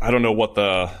Mahomes. I don't know what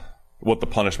the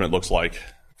punishment looks like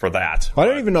for that. I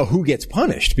don't even know who gets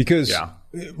punished, because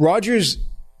Rodgers,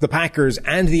 the Packers,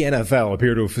 and the NFL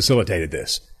appear to have facilitated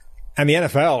this. And the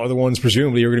NFL are the ones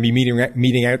presumably who are going to be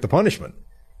meeting out the punishment.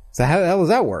 So how the hell does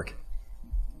that work?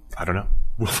 I don't know.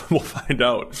 We'll find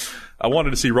out. I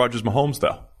wanted to see Rodgers Mahomes,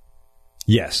 though.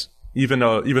 Yes. Even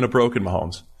a broken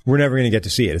Mahomes. We're never going to get to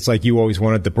see it. It's like you always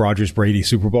wanted the Rodgers-Brady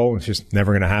Super Bowl. It's just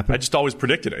never going to happen. I just always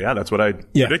predicted it. Yeah, that's what I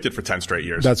predicted for 10 straight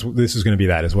years. This is going to be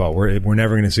that as well. We're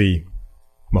never going to see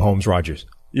Mahomes-Rodgers.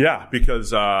 Yeah,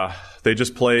 because they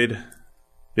just played.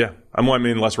 Yeah,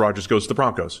 unless Rodgers goes to the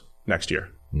Broncos next year.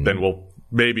 Then we'll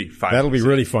maybe find out. That'll be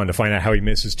really fun to find out how he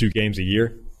misses 2 games a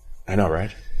year. I know,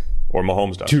 right? Or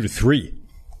Mahomes does. 2 to 3.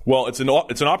 Well, it's an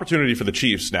opportunity for the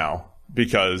Chiefs now,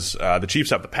 because the Chiefs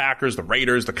have the Packers, the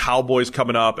Raiders, the Cowboys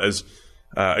coming up. As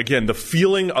again, the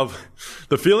feeling of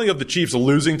the Chiefs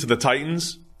losing to the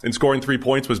Titans and scoring 3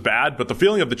 points was bad, but the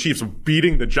feeling of the Chiefs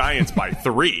beating the Giants by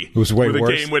 3 it was way with worse.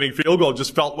 A game-winning field goal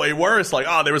just felt way worse. Like,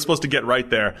 they were supposed to get right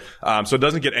there. So it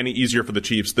doesn't get any easier for the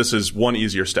Chiefs. This is one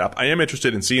easier step. I am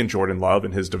interested in seeing Jordan Love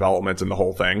and his development and the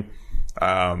whole thing.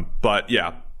 But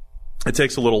yeah, it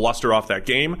takes a little luster off that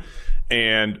game.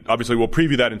 And obviously, we'll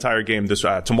preview that entire game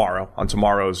tomorrow on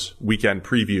tomorrow's weekend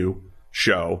preview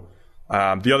show.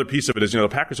 The other piece of it is, the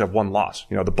Packers have one loss.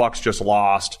 The Bucs just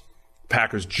lost.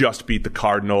 Packers just beat the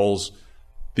Cardinals.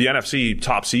 The NFC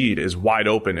top seed is wide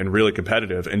open and really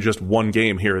competitive, and just one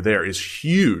game here or there is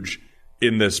huge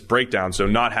in this breakdown. So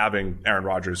not having Aaron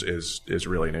Rodgers is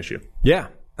really an issue. Yeah.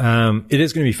 It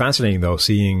is going to be fascinating, though,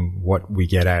 seeing what we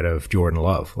get out of Jordan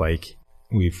Love. Like,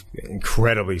 we've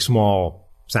incredibly small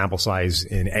sample size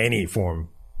in any form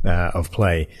of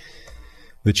play.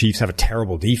 The Chiefs have a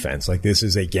terrible defense. Like, this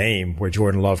is a game where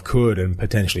Jordan Love could and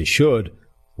potentially should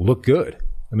look good.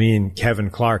 I mean, Kevin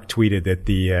Clark tweeted that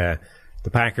the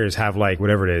Packers have, like,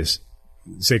 whatever it is,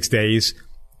 6 days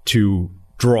to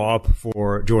draw up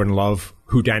for Jordan Love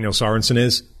who Daniel Sorensen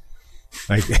is.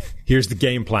 Like, here's the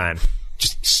game plan.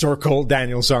 Just circle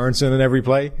Daniel Sorensen in every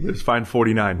play. Just find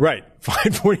 49. Right.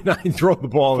 Find 49, throw the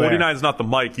ball 49 there. is not the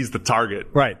mic, he's the target.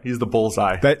 Right. He's the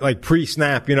bullseye. That, like,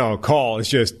 pre-snap, call is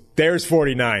just, there's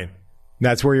 49.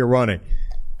 That's where you're running.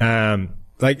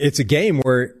 Like, it's a game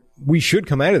where we should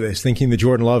come out of this thinking that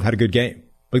Jordan Love had a good game.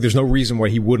 Like, there's no reason why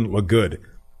he wouldn't look good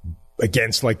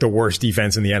against, like, the worst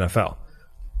defense in the NFL.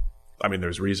 I mean,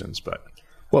 there's reasons, but...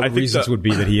 Well, the reasons would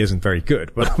be that he isn't very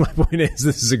good. But my point is,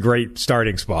 this is a great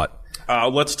starting spot.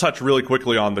 Let's touch really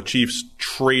quickly on the Chiefs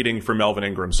trading for Melvin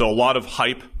Ingram. So a lot of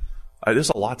hype. There's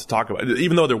a lot to talk about.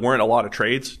 Even though there weren't a lot of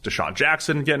trades, Deshaun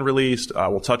Jackson getting released.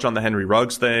 We'll touch on the Henry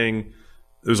Ruggs thing.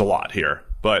 There's a lot here.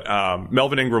 But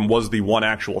Melvin Ingram was the one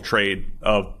actual trade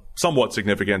of somewhat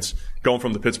significance, going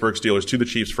from the Pittsburgh Steelers to the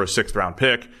Chiefs for a 6th-round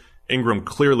pick. Ingram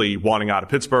clearly wanting out of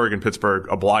Pittsburgh and Pittsburgh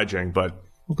obliging, but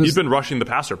he's been rushing the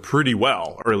passer pretty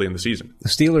well early in the season. The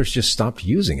Steelers just stopped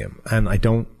using him, and I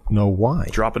don't know why.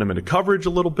 Dropping him into coverage a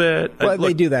little bit. Well,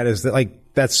 they do that as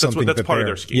that's something that's part of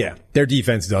their scheme. Yeah, their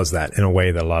defense does that in a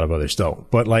way that a lot of others don't.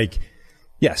 But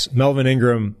yes, Melvin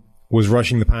Ingram was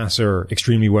rushing the passer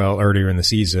extremely well earlier in the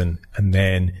season, and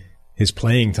then his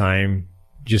playing time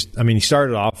he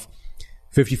started off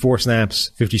 54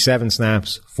 snaps, 57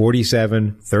 snaps,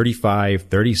 47, 35,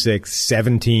 36,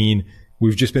 17.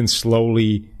 We've just been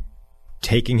slowly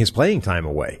taking his playing time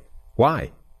away.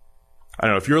 Why? I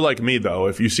don't know. If you're like me, though,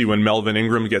 if you see when Melvin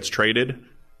Ingram gets traded,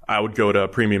 I would go to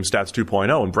Premium Stats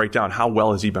 2.0 and break down how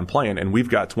well has he been playing. And we've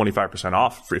got 25%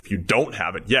 off if you don't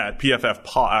have it yet. PFF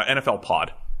pod, NFL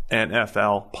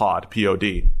Pod,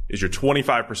 POD is your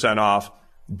 25% off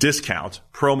discount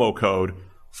promo code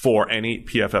for any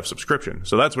PFF subscription.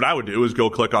 So that's what I would do, is go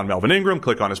click on Melvin Ingram,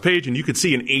 click on his page, and you could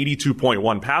see an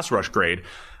 82.1 pass rush grade.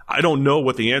 I don't know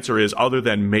what the answer is other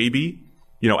than maybe,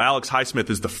 Alex Highsmith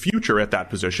is the future at that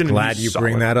position. Glad you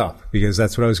bring that up, because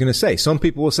that's what I was going to say. Some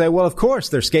people will say, well, of course,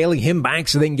 they're scaling him back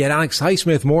so they can get Alex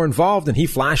Highsmith more involved, and he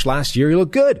flashed last year. He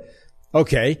looked good.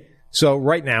 Okay, so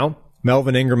right now,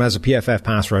 Melvin Ingram has a PFF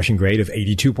pass rushing grade of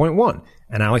 82.1,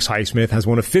 and Alex Highsmith has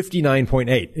one of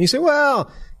 59.8. And you say,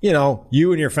 well,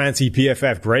 you and your fancy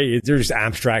PFF grades, they're just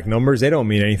abstract numbers. They don't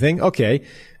mean anything. Okay.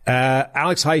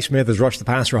 Alex Highsmith has rushed the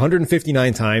passer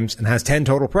 159 times and has 10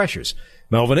 total pressures.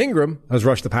 Melvin Ingram has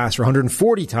rushed the passer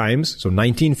 140 times, so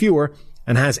 19 fewer,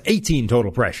 and has 18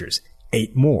 total pressures,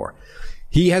 8 more.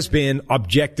 He has been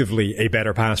objectively a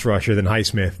better pass rusher than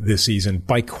Highsmith this season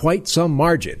by quite some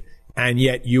margin, and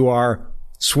yet you are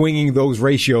swinging those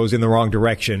ratios in the wrong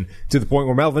direction to the point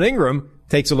where Melvin Ingram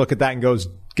takes a look at that and goes,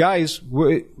 guys,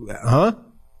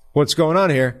 what's going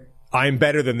on here? I'm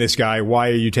better than this guy. Why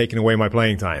are you taking away my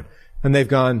playing time? And they've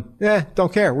gone,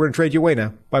 don't care. We're going to trade you away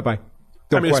now. Bye-bye.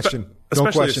 Don't question a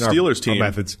Steelers team, our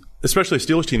methods. Especially a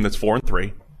Steelers team that's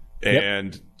 4-3.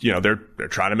 And, they're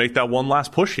trying to make that one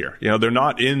last push here. They're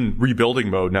not in rebuilding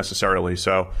mode necessarily.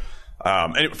 So,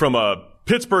 and from a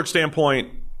Pittsburgh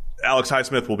standpoint, Alex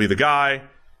Highsmith will be the guy.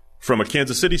 From a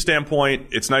Kansas City standpoint,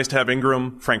 it's nice to have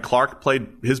Ingram. Frank Clark played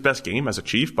his best game as a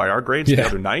Chief by our grades the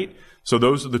other night. So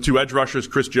those are the two edge rushers.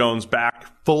 Chris Jones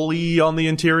back fully on the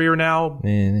interior now.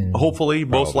 Hopefully,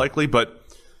 most likely. But,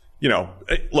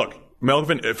 look,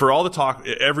 Melvin, for all the talk,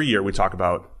 every year we talk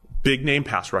about big name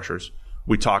pass rushers.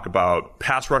 We talk about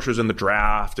pass rushers in the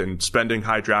draft and spending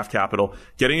high draft capital.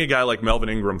 Getting a guy like Melvin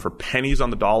Ingram for pennies on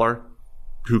the dollar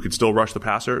who could still rush the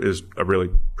passer is a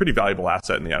really pretty valuable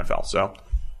asset in the NFL. So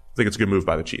I think it's a good move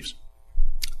by the Chiefs.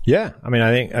 Yeah. I mean,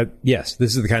 I think, yes,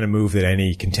 this is the kind of move that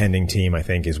any contending team, I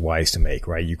think, is wise to make,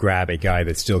 right? You grab a guy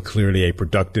that's still clearly a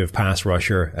productive pass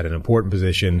rusher at an important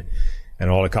position, and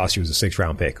all it costs you is a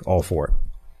 6th-round pick. All for it.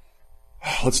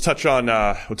 Let's touch on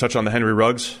the Henry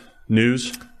Ruggs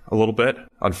news a little bit.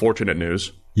 Unfortunate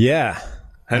news. Yeah.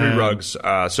 Henry Ruggs,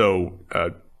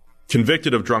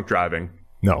 convicted of drunk driving.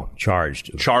 No,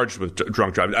 charged. Charged with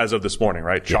drunk driving as of this morning,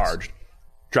 right? Charged. Yes.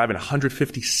 Driving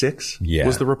 156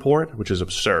 was the report, which is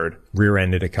absurd.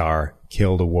 Rear-ended a car,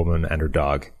 killed a woman and her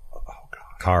dog. Oh,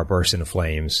 God. Car burst into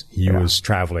flames. He was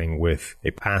traveling with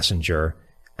a passenger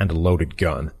and a loaded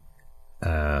gun,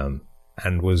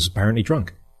 and was apparently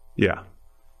drunk. Yeah.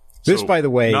 This, by the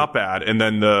way... Not bad. And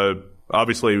then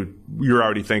obviously, you're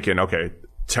already thinking, okay,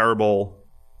 terrible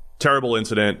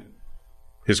incident.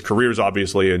 His career's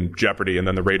obviously in jeopardy, and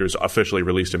then the Raiders officially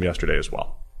released him yesterday as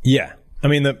well. Yeah. I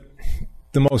mean, the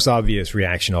most obvious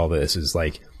reaction to all this is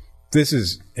like, this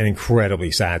is an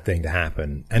incredibly sad thing to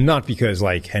happen. And not because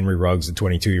like Henry Ruggs, the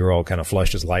 22-year-old, kind of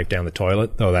flushed his life down the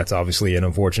toilet, though that's obviously an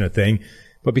unfortunate thing.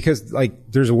 But because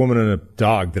like there's a woman and a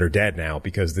dog that are dead now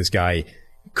because this guy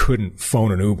couldn't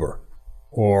phone an Uber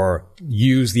or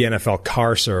use the NFL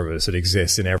car service that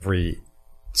exists in every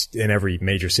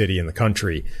major city in the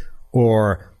country,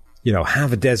 or, you know,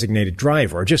 have a designated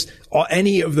driver, or just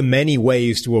any of the many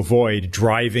ways to avoid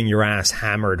driving your ass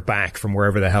hammered back from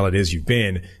wherever the hell it is you've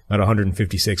been at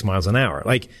 156 miles an hour.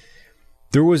 Like,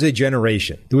 there was a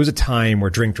generation, there was a time where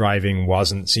drink driving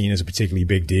wasn't seen as a particularly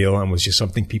big deal and was just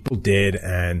something people did.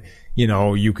 And, you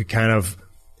know, you could kind of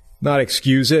not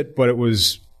excuse it, but it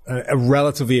was a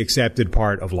relatively accepted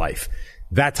part of life.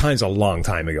 That time's a long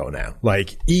time ago now.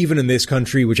 Like, even in this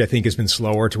country, which I think has been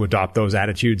slower to adopt those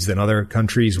attitudes than other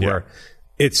countries, where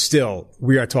it's still,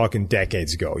 we are talking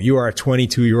decades ago. You are a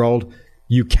 22-year-old.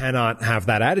 You cannot have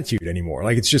that attitude anymore.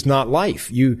 Like, it's just not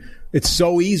life. It's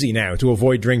so easy now to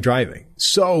avoid drink driving.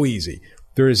 So easy.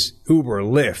 There's Uber,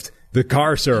 Lyft, the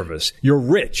car service. You're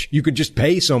rich. You could just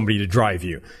pay somebody to drive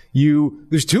you.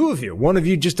 There's two of you. One of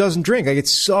you just doesn't drink. Like,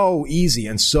 it's so easy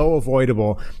and so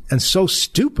avoidable and so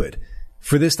stupid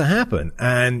for this to happen.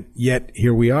 And yet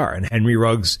here we are. And Henry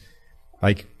Ruggs,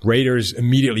 like, Raiders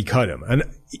immediately cut him. And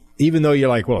even though you're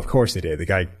like, well, of course they did. The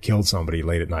guy killed somebody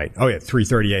late at night. Oh yeah,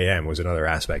 3:30 a.m. was another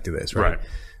aspect of this, right?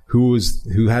 Who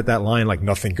had that line, like,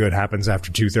 nothing good happens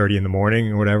after 2:30 in the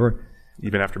morning or whatever?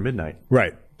 Even after midnight.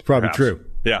 Right. Probably Perhaps. True.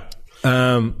 Yeah.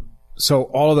 So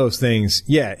all of those things,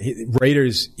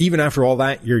 Raiders, even after all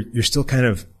that, you're still kind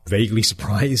of vaguely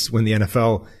surprised when the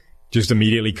NFL just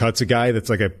immediately cuts a guy that's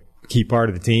like a key part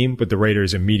of the team, but the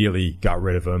Raiders immediately got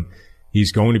rid of him.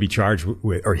 He's going to be charged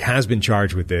with, or he has been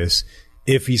charged with this.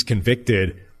 If he's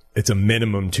convicted, it's a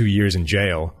minimum 2 years in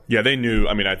jail. Yeah, they knew.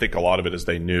 I mean, I think a lot of it is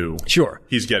they knew. Sure.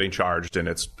 He's getting charged, and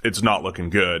it's not looking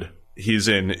good. He's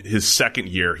in his second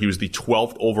year. He was the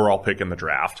 12th overall pick in the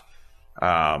draft.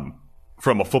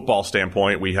 From a football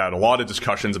standpoint, we had a lot of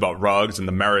discussions about Ruggs and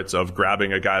the merits of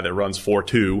grabbing a guy that runs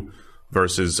 4.2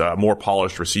 versus more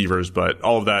polished receivers, but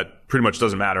all of that pretty much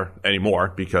doesn't matter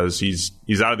anymore because he's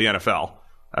out of the NFL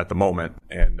at the moment.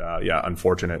 And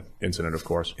unfortunate incident, of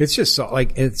course. It's just so,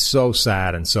 like, it's so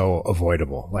sad and so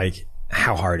avoidable. Like,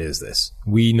 how hard is this?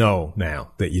 We know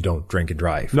now that you don't drink and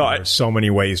drive. No, there's so many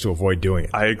ways to avoid doing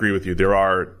it. I agree with you. There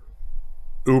are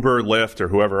Uber, Lyft, or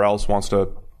whoever else wants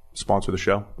to sponsor the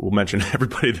show. We'll mention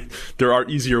everybody. There are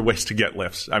easier ways to get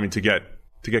lifts. I mean, to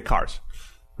get cars,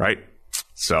 right?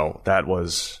 So that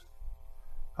was,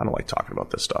 I don't like talking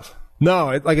about this stuff. No,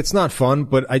 it's not fun,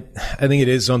 but I think it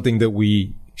is something that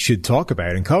we should talk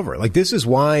about and cover. Like, this is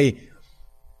why,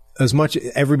 as much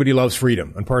everybody loves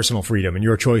freedom and personal freedom and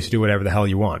your choice to do whatever the hell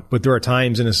you want. But there are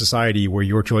times in a society where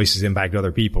your choices impact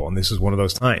other people. And this is one of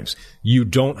those times. You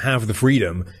don't have the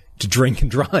freedom to drink and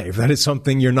drive. That is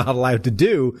something you're not allowed to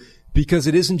do because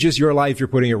it isn't just your life you're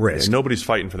putting at risk. Yeah, nobody's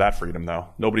fighting for that freedom, though.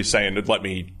 Nobody's saying, let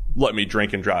me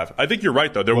drink and drive. I think you're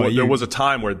right, though. There was a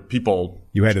time where people...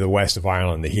 You head to the west of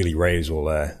Ireland, the Healy Rays will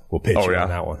pitch you on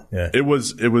that one. Yeah. It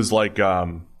was like...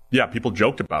 people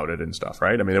joked about it and stuff,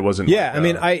 right? I mean, it wasn't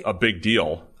a big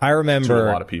deal. I remember to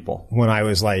a lot of people. When I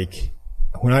was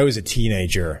a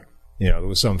teenager, there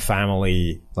was some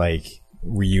family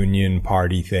reunion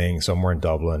party thing somewhere in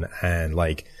Dublin, and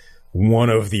one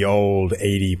of the old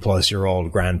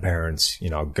 80-plus-year-old grandparents,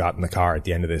 got in the car at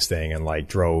the end of this thing and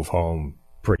drove home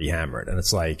pretty hammered. And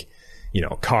it's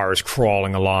cars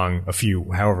crawling along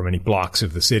however many blocks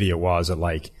of the city it was at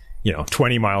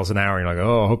 20 miles an hour. You're like,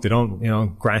 oh, I hope they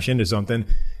don't, crash into something.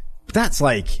 But that's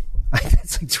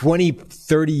that's 20,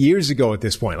 30 years ago at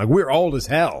this point. We're old as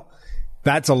hell.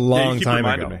 That's a long time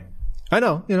ago. Me. I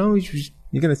know,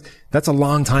 that's a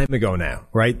long time ago now,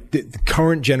 right? The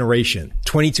current generation,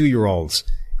 22-year-olds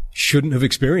shouldn't have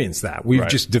experienced that. We've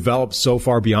just developed so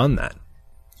far beyond that.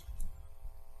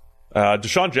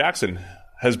 Deshaun Jackson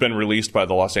has been released by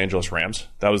the Los Angeles Rams.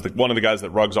 That was one of the guys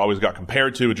that Ruggs always got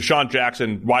compared to. Deshaun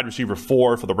Jackson, wide receiver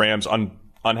 4 for the Rams,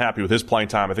 unhappy with his playing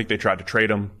time. I think they tried to trade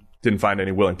him, didn't find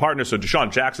any willing partners. So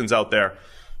Deshaun Jackson's out there,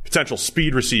 potential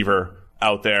speed receiver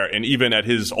out there, and even at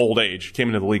his old age, came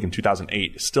into the league in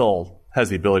 2008, still has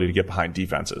the ability to get behind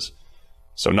defenses.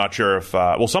 So not sure if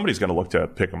somebody's going to look to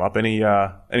pick him up. Any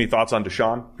thoughts on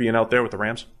Deshaun being out there with the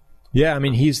Rams? Yeah, I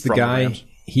mean, he's the guy.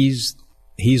 He's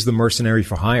the mercenary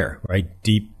for hire, right?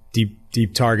 Deep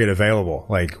target available.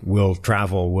 Will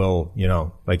travel,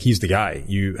 he's the guy.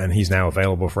 And he's now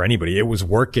available for anybody. It was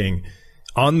working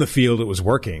on the field. It was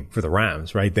working for the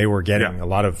Rams, right? They were getting a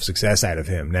lot of success out of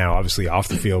him. Now, obviously, off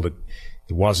the field, it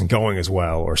wasn't going as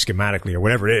well, or schematically, or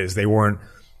whatever it is. They weren't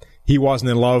he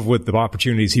wasn't in love with the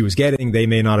opportunities he was getting. They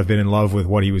may not have been in love with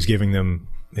what he was giving them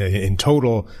in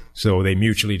total. So they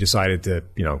mutually decided to,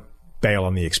 bail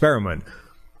on the experiment.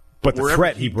 But the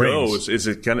threat he brings he's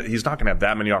not going to have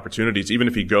that many opportunities, even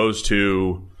if he goes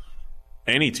to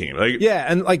any team.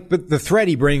 But the threat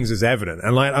he brings is evident.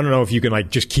 And I don't know if you can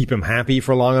just keep him happy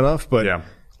for long enough, but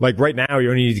right now you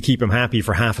only need to keep him happy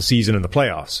for half a season in the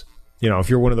playoffs. If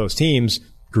you're one of those teams,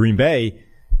 Green Bay,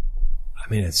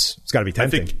 it's got to be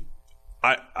tempting.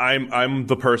 I think I'm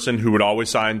the person who would always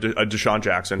sign a Deshaun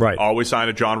Jackson, right? Always sign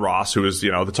a John Ross, who is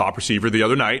the top receiver the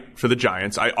other night for the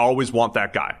Giants. I always want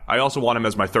that guy. I also want him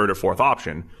as my third or fourth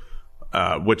option,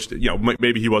 which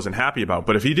maybe he wasn't happy about.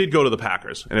 But if he did go to the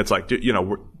Packers, and it's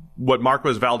what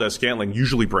Marquez Valdez-Scantling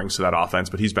usually brings to that offense,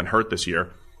 but he's been hurt this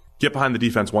year. Get behind the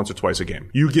defense once or twice a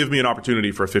game. You give me an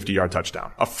opportunity for a 50-yard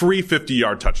touchdown, a free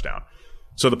 50-yard touchdown.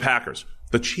 So the Packers,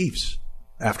 the Chiefs,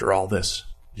 after all this,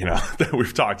 that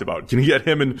we've talked about, can you get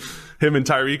him and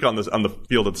Tyreek on the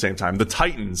field at the same time? The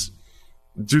Titans,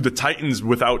 do the Titans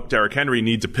without Derrick Henry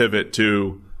need to pivot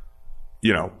to,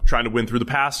 trying to win through the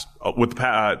pass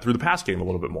through the pass game a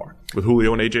little bit more with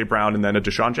Julio and AJ Brown and then a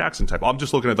Deshaun Jackson type? I'm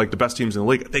just looking at the best teams in the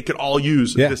league. They could all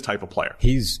use this type of player.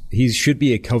 He should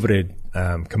be a coveted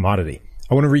commodity.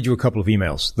 I want to read you a couple of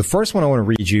emails. The first one I want to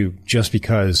read you just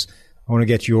because I want to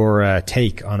get your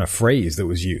take on a phrase that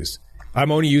was used. I'm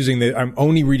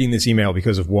only reading this email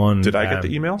because of one. Did I get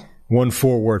the email? One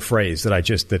 4-word phrase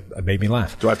that made me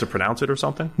laugh. Do I have to pronounce it or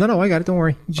something? No, I got it. Don't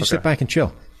worry. You just sit back and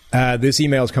chill. This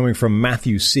email is coming from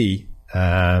Matthew C.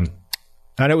 And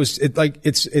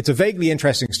it's a vaguely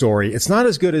interesting story. It's not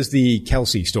as good as the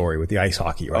Kelsey story with the ice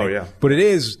hockey, right? Oh yeah. But it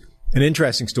is an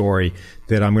interesting story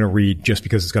that I'm going to read just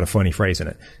because it's got a funny phrase in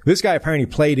it. This guy apparently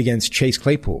played against Chase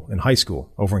Claypool in high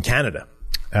school over in Canada.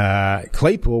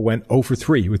 Claypool went 0 for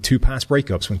 3 with 2 pass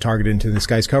breakups when targeted into this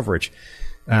guy's coverage.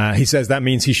 He says that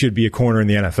means he should be a corner in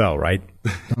the NFL, right?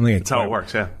 That's how it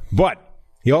works, yeah. But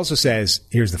he also says,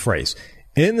 here's the phrase.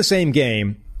 In the same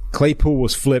game, Claypool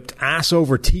was flipped ass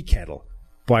over tea kettle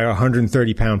by a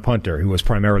 130-pound punter who was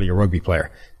primarily a rugby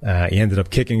player. He ended up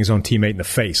kicking his own teammate in the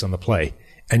face on the play.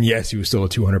 And yes, he was still a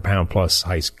 200-pound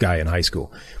plus guy in high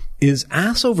school. Is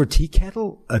ass over tea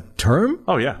kettle a term?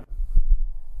 Oh, yeah.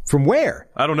 From where?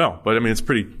 I don't know, but it's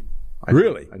pretty.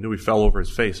 Really? I knew he fell over his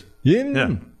face.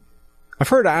 Yeah. I've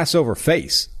heard ass over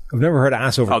face. I've never heard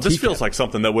ass over. Oh, this feels like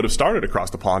something that would have started across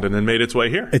the pond and then made its way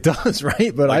here. It does,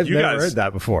 right? But I've never heard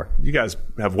that before. You guys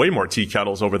have way more tea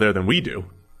kettles over there than we do.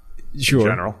 Sure. In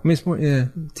general. It's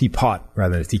more teapot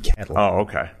rather than a tea kettle. Oh,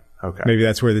 okay. Maybe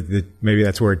that's where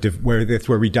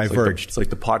where we diverged. It's like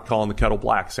the pot calling the kettle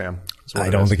black, Sam. I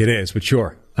don't think it is, but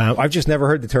sure. I've just never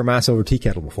heard the term ass over tea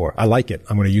kettle before. I like it.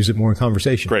 I'm going to use it more in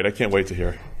conversation. Great. I can't wait to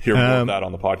hear more of that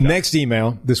on the podcast. Next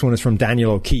email. This one is from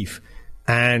Daniel O'Keefe.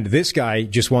 And this guy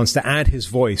just wants to add his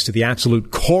voice to the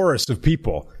absolute chorus of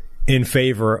people in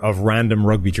favor of random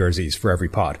rugby jerseys for every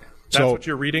pod. That's what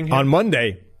you're reading here? On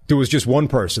Monday, there was just one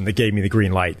person that gave me the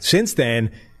green light. Since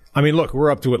then, look,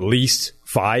 we're up to at least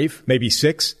 5, maybe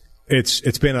 6.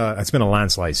 It's been a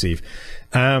landslide, Steve.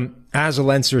 As a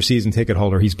Leinster season ticket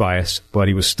holder, he's biased, but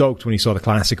he was stoked when he saw the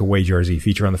classic away jersey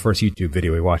feature on the first YouTube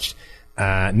video he watched.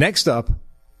 Next up,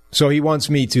 so he wants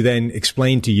me to then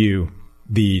explain to you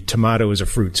the tomato is a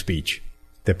fruit speech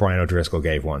that Brian O'Driscoll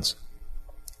gave once.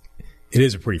 It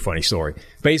is a pretty funny story.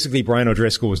 Basically, Brian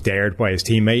O'Driscoll was dared by his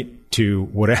teammate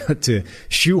to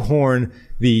shoehorn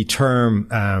the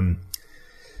term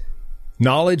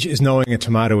knowledge is knowing a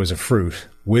tomato is a fruit.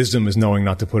 Wisdom is knowing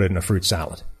not to put it in a fruit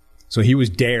salad. So he was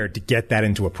dared to get that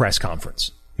into a press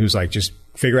conference. He was like, just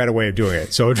figure out a way of doing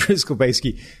it. So O'Driscoll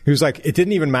basically, he was like, it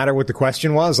didn't even matter what the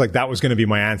question was. Like, that was going to be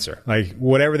my answer. Like,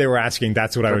 whatever they were asking,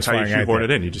 that's what I was firing out there.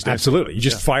 It in. You just absolutely. You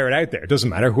just fire it out there. It doesn't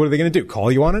matter. What are they going to do?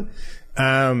 Call you on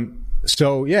it?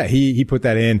 So yeah, he put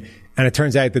that in. And it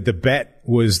turns out that the bet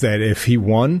was that if he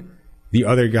won, the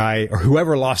other guy or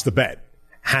whoever lost the bet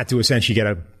had to essentially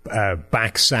get a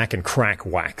back sack and crack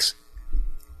wax.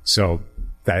 So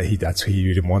he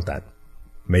didn't want that.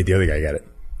 Made the other guy get it.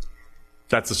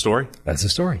 That's the story? That's the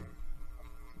story.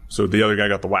 So the other guy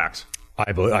got the wax.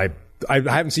 I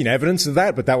haven't seen evidence of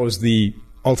that, but that was the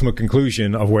ultimate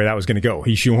conclusion of where that was going to go.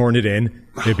 He shoehorned it in.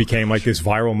 It became like this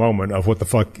viral moment of what the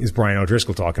fuck is Brian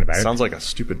O'Driscoll talking about. Sounds like a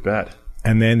stupid bet.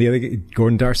 And then the other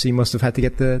Gordon Darcy must have had to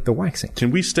get the waxing.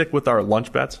 Can we stick with our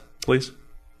lunch bets, please?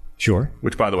 Sure.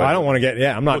 Which, by the way, I don't want to get.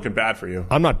 Yeah, I'm not looking bad for you.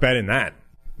 I'm not betting that.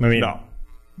 No.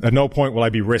 At no point will I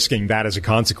be risking that as a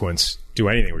consequence to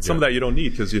anything we're doing. Some of that you don't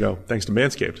need because, thanks to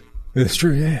Manscaped. That's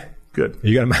true, yeah. Good.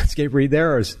 You got a Manscaped read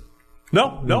there? Or is...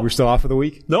 No. We're still off for the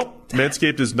week? Nope.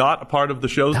 Manscaped is not a part of the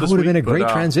shows this week. That would have been a great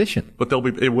transition. But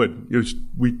it would.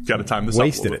 We got to time this up a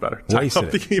little bit better. Time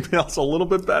up the emails a little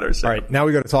bit better. All right, now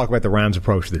we got to talk about the Rams'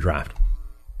 approach to the draft.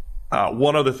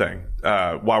 One other thing,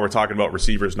 while we're talking about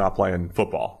receivers not playing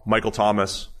football, Michael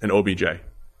Thomas and OBJ.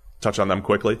 Touch on them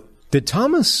quickly. Did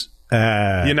Thomas... he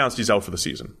announced he's out for the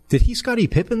season. Did he Scottie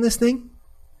Pippen this thing?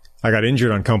 I got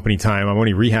injured on company time. I'm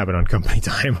only rehabbing on company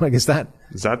time. Like, is that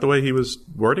the way he was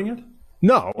wording it?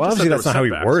 No, well, obviously that's not how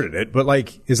he worded it. But,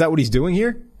 like, is that what he's doing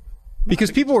here?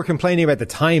 Because people were complaining about the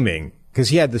timing because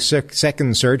he had the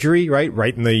second surgery,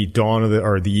 right in the dawn of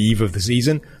the eve of the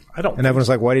season. And everyone's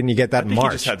like, why didn't you get that in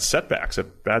March? He just had setbacks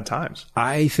at bad times.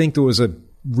 I think there was a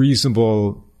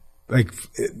reasonable... Like,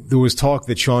 there was talk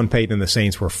that Sean Payton and the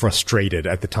Saints were frustrated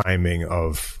at the timing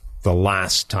of the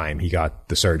last time he got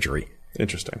the surgery.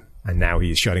 Interesting. And now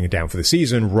he's shutting it down for the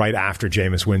season right after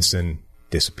Jameis Winston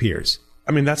disappears.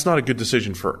 I mean, that's not a good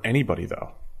decision for anybody,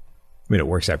 though. I mean, it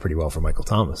works out pretty well for Michael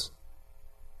Thomas.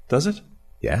 Does it?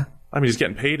 Yeah. I mean, he's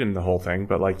getting paid in the whole thing,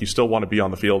 but, like, you still want to be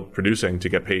on the field producing to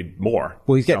get paid more.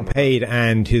 Well, he's getting paid,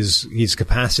 and his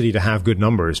capacity to have good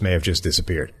numbers may have just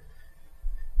disappeared.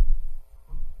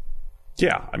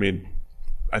 Yeah, I mean,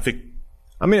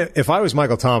 if I was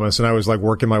Michael Thomas and I was like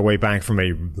working my way back from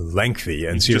a lengthy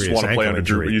and serious ankle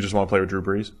injury, you just want to play with Drew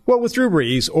Brees? Well, with Drew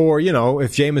Brees, or,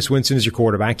 if Jameis Winston is your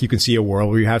quarterback, you can see a world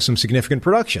where you have some significant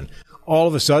production. All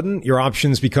of a sudden, your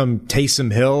options become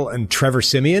Taysom Hill and Trevor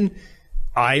Siemian.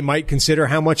 I might consider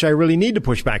how much I really need to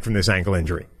push back from this ankle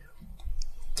injury.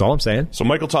 That's all I'm saying. So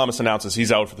Michael Thomas announces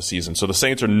he's out for the season. So the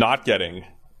Saints are not getting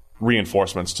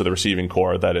reinforcements to the receiving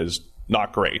core. That is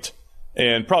not great.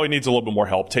 And probably needs a little bit more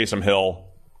help. Taysom Hill,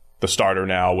 the starter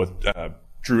now, with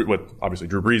obviously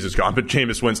Drew Brees is gone, but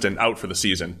Jameis Winston out for the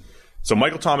season. So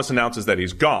Michael Thomas announces that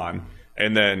he's gone,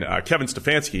 and then Kevin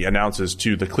Stefanski announces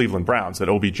to the Cleveland Browns that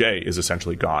OBJ is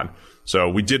essentially gone. So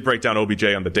we did break down OBJ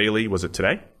on the daily. Was it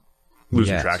today?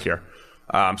 Losing track here.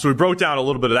 So we broke down a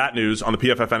little bit of that news on the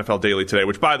PFF NFL Daily today,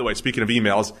 which, by the way, speaking of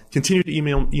emails, continue to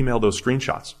email those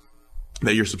screenshots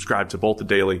that you're subscribed to both the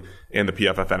Daily and the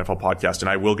PFF NFL podcast, and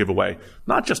I will give away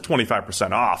not just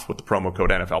 25% off with the promo code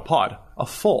NFLPod, a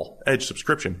full Edge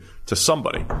subscription to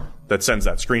somebody that sends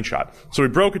that screenshot. So we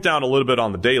broke it down a little bit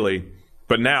on the Daily,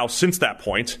 but now, since that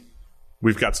point,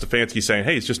 we've got Stefanski saying,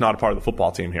 hey, he's just not a part of the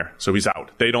football team here, so he's out.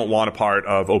 They don't want a part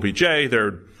of OBJ.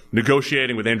 They're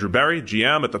negotiating with Andrew Berry,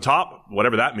 GM at the top,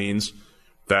 whatever that means,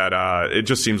 that it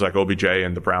just seems like OBJ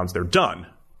and the Browns, they're done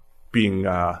being,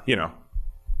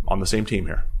 on the same team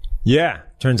here. Yeah.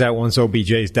 Turns out once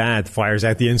OBJ's dad fires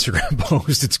out the Instagram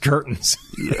post, it's curtains.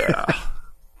 Yeah.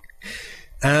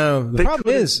 The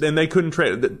problem is... And they couldn't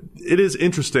trade. It is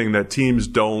interesting that teams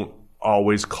don't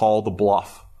always call the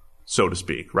bluff, so to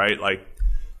speak, right? Like,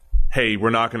 hey,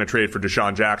 we're not going to trade for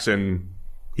Deshaun Jackson.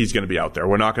 He's going to be out there.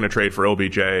 We're not going to trade for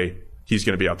OBJ. He's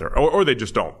going to be out there. Or they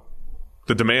just don't.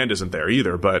 The demand isn't there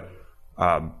either, but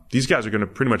these guys are going to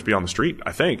pretty much be on the street,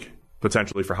 I think,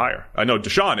 potentially for hire. I know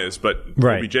Deshaun is, but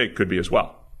OBJ could be as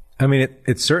well. I mean,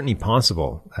 it's certainly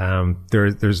possible.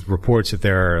 There's reports that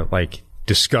they're like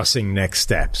discussing next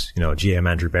steps. GM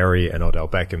Andrew Berry and Odell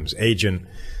Beckham's agent.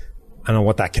 I don't know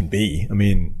what that can be. I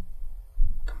mean,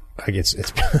 like it's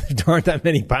there aren't that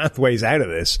many pathways out of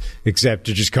this except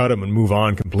to just cut him and move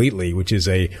on completely, which is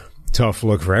a tough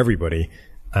look for everybody.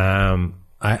 I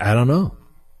don't know.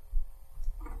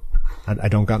 I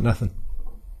don't got nothing.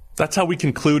 That's how we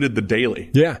concluded the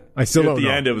Daily. Yeah, I still don't know.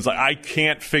 At the end, it was like, I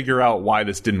can't figure out why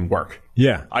this didn't work.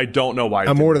 Yeah. I don't know why it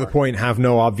I'm didn't more to work. the point, have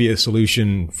no obvious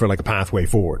solution for like a pathway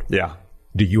forward. Yeah.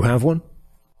 Do you have one?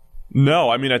 No,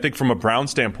 I mean, I think from a Brown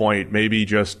standpoint, maybe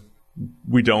just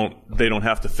they don't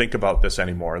have to think about this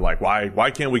anymore. Like,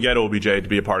 why can't we get OBJ to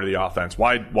be a part of the offense?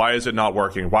 Why is it not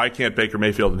working? Why can't Baker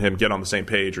Mayfield and him get on the same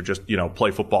page or just,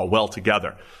 play football well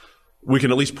together? We can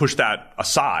at least push that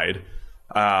aside.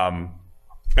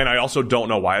 And I also don't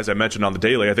know why, as I mentioned on the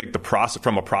Daily, I think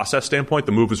from a process standpoint,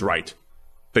 the move was right.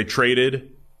 They traded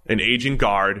an aging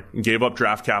guard and gave up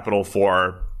draft capital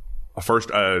for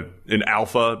an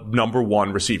alpha number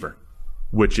one receiver,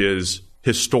 which is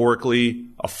historically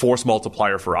a force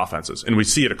multiplier for offenses. And we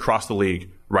see it across the league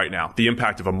right now. The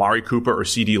impact of Amari Cooper or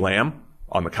CeeDee Lamb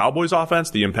on the Cowboys offense,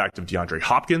 the impact of DeAndre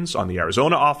Hopkins on the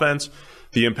Arizona offense,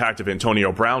 the impact of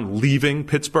Antonio Brown leaving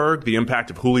Pittsburgh, the impact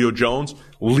of Julio Jones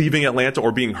leaving Atlanta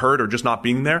or being hurt or just not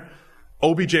being there.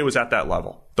 OBJ was at that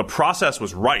level. The process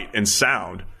was right and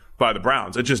sound by the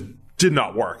Browns. It just did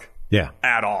not work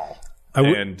at all.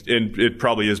 And it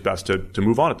probably is best to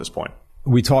move on at this point.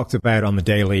 We talked about on the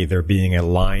Daily there being a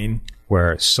line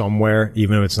where somewhere,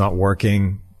 even if it's not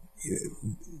working,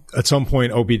 at some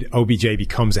point OBJ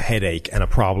becomes a headache and a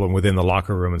problem within the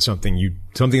locker room and something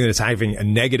that is having a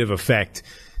negative effect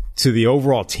to the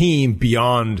overall team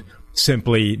beyond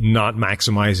simply not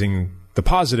maximizing the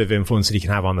positive influence that he can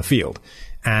have on the field.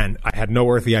 And I had no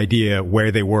earthly idea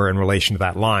where they were in relation to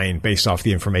that line based off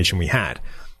the information we had.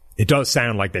 It does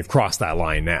sound like they've crossed that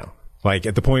line now. Like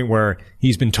at the point where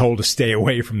he's been told to stay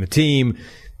away from the team,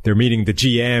 they're meeting the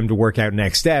GM to work out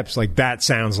next steps. Like that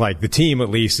sounds like the team at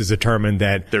least is determined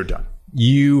that they're done.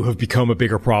 You have become a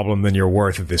bigger problem than you're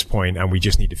worth at this point, and we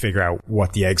just need to figure out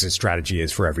what the exit strategy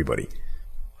is for everybody.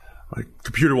 My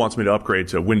computer wants me to upgrade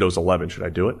to Windows 11. Should I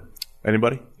do it?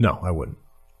 Anybody? No, I wouldn't.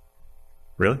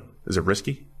 Really? Is it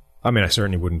risky? I mean, I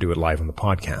certainly wouldn't do it live on the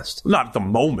podcast. Not at the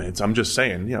moment. I'm just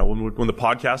saying, when the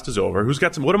podcast is over,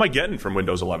 what am I getting from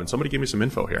Windows 11? Somebody give me some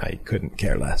info here. I couldn't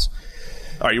care less.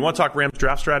 All right, you want to talk Rams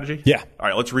draft strategy? Yeah. All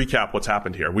right, let's recap what's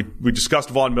happened here. We discussed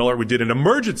Von Miller. We did an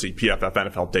emergency PFF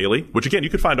NFL Daily, which again, you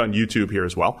could find on YouTube here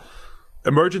as well.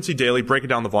 Emergency Daily, breaking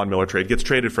down the Von Miller trade, gets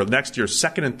traded for next year's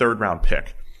second and third round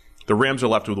pick. The Rams are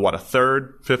left with a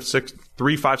third, fifth, sixth,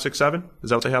 3, 5, 6, 7? Is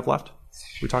that what they have left?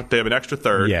 They have an extra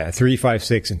third. Yeah, 3, 5,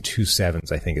 6, and 2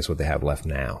 7s, I think, is what they have left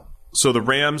now. So the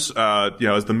Rams,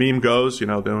 as the meme goes,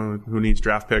 who needs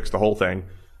draft picks, the whole thing.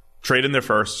 Trade in their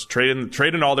firsts, trade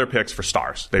in all their picks for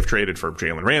stars. They've traded for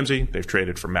Jalen Ramsey. They've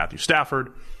traded for Matthew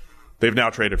Stafford. They've now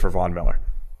traded for Von Miller.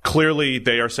 Clearly,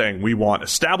 they are saying we want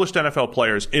established NFL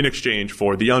players in exchange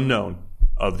for the unknown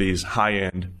of these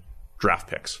high-end draft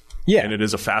picks. Yeah. And it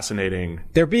is a fascinating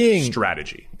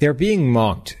strategy. They're being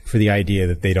mocked for the idea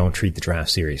that they don't treat the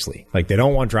draft seriously. Like, they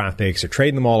don't want draft picks. They're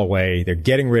trading them all away. They're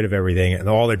getting rid of everything. And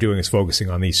all they're doing is focusing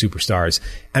on these superstars.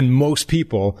 And most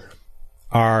people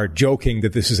are joking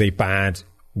that this is a bad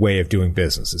way of doing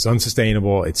business. It's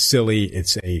unsustainable. It's silly.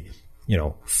 It's a,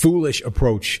 foolish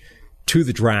approach to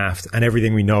the draft and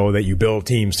everything we know that you build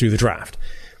teams through the draft.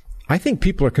 I think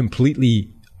people are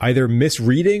completely either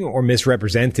misreading or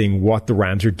misrepresenting what the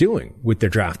Rams are doing with their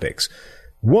draft picks.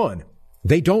 One,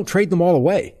 they don't trade them all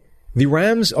away. The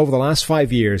Rams over the last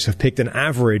 5 years have picked an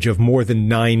average of more than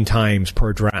 9 times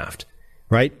per draft,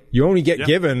 right? You only get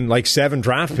given like 7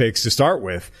 draft picks to start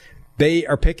with. They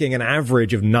are picking an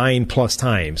average of 9+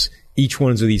 times each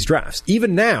one of these drafts.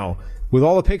 Even now, with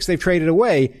all the picks they've traded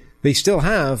away, they still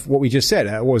have what we just said.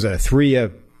 What was it? 3,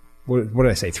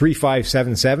 5,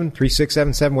 7, 7, 3, 6,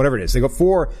 7, 7, whatever it is. They got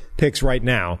 4 picks right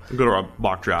now. We'll go to our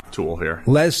mock draft tool here.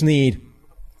 Les Snead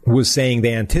was saying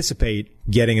they anticipate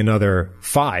getting another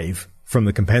 5 from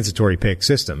the compensatory pick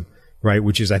system, right?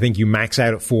 Which is, I think you max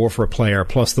out at 4 for a player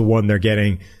plus the one they're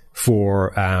getting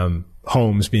for,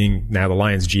 Holmes being now the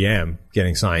Lions GM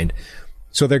getting signed.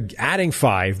 So they're adding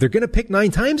 5. They're going to pick 9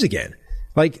 times again.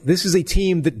 Like, this is a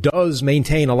team that does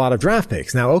maintain a lot of draft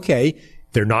picks. Now, okay,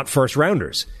 they're not first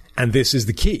rounders. And this is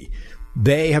the key.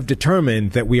 They have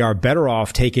determined that we are better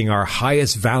off taking our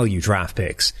highest value draft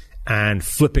picks and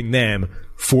flipping them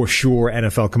for sure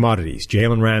NFL commodities.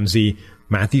 Jalen Ramsey,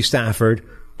 Matthew Stafford.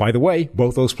 By the way,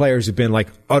 both those players have been like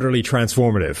utterly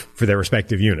transformative for their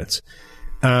respective units.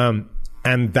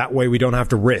 And that way we don't have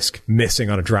to risk missing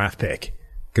on a draft pick.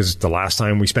 Because the last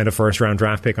time we spent a first round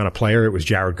draft pick on a player, it was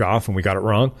Jared Goff and we got it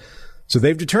wrong. So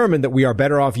they've determined that we are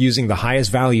better off using the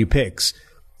highest value picks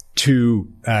to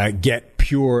get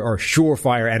pure or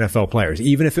surefire NFL players,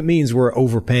 even if it means we're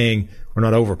overpaying, or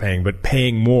not overpaying, but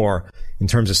paying more in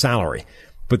terms of salary.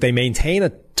 But they maintain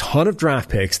a ton of draft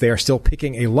picks. They are still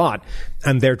picking a lot,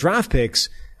 and their draft picks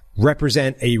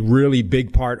represent a really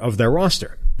big part of their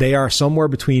roster. They are somewhere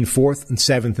between 4th and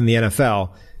 7th in the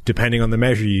NFL, depending on the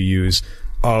measure you use,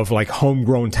 of like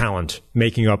homegrown talent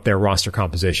making up their roster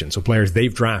composition. So players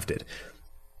they've drafted.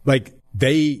 Like,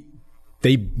 they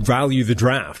value the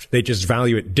draft. They just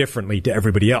value it differently to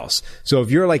everybody else. So if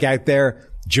you're like out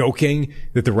there joking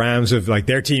that the Rams have like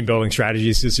their team building strategy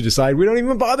is just to decide we don't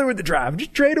even bother with the draft,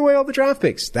 just trade away all the draft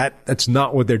picks. That's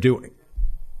not what they're doing.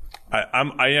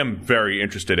 I am very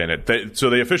interested in it. They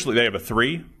have a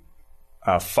 3,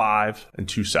 5, and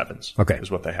 2 7s. Okay, is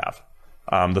what they have.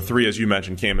 The 3, as you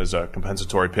mentioned, came as a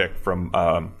compensatory pick from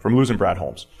losing Brad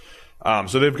Holmes.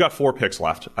 So they've got 4 picks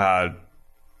left.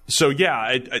 So yeah,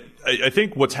 I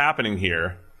think what's happening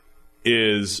here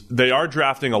is they are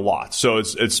drafting a lot. So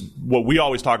it's what we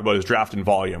always talk about is draft in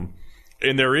volume,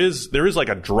 and there is like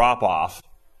a drop off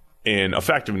in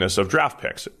effectiveness of draft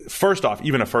picks. First off,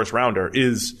 even a first rounder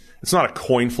it's not a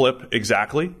coin flip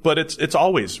exactly, but it's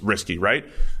always risky, right?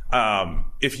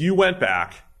 If you went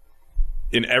back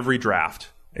in every draft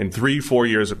in 3-4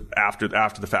 years after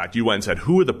the fact, you went and said,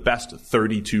 who are the best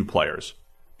 32 players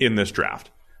in this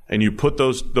draft? And you put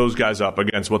those guys up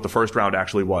against what the first round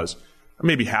actually was.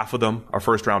 maybe half of them are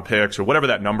first round picks or whatever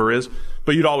that number is.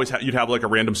 But you'd have like a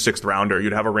random 6th rounder,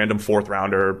 you'd have a random 4th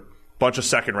rounder, bunch of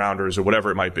 2nd rounders or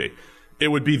whatever it might be. It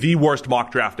would be the worst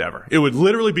mock draft ever. It would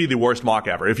literally be the worst mock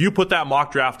ever. If you put that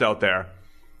mock draft out there,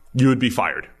 you would be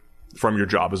fired from your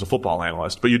job as a football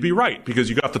analyst. But you'd be right because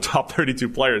you got the top 32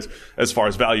 players as far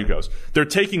as value goes. They're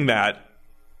taking that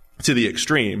to the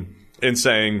extreme and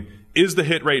saying, is the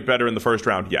hit rate better in the first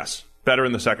round? Yes. Better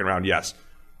in the second round? Yes.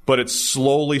 But it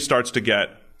slowly starts to get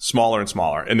smaller and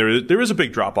smaller. And there is a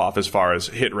big drop-off as far as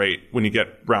hit rate when you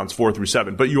get rounds 4 through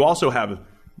 7. But you also have,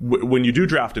 when you do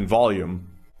draft in volume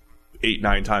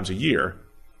 8-9 times a year,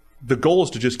 the goal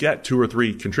is to just get 2 or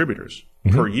 3 contributors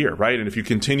per year, right? And if you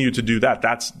continue to do that,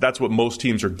 that's what most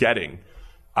teams are getting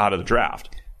out of the draft.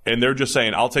 And they're just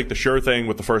saying, I'll take the sure thing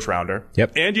with the first rounder.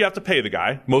 Yep. And you have to pay the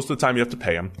guy. Most of the time you have to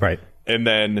pay him. Right. And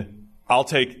then I'll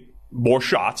take more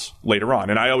shots later on.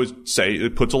 And I always say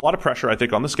it puts a lot of pressure, I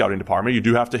think, on the scouting department. You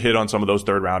do have to hit on some of those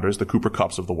 3rd rounders, the Cooper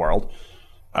Kupps of the world.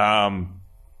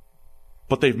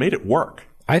 But they've made it work.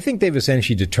 I think they've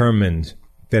essentially determined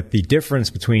that the difference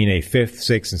between a 5th,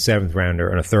 6th, and 7th rounder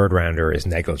and a 3rd rounder is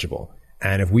negligible.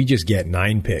 And if we just get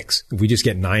 9 picks, if we just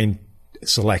get 9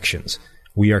 selections,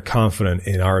 we are confident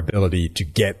in our ability to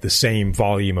get the same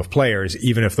volume of players,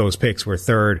 even if those picks were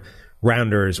 3rd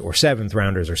rounders or 7th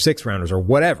rounders or 6th rounders or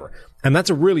whatever. And that's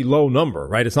a really low number,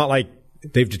 right? It's not like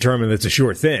they've determined it's a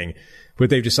sure thing, but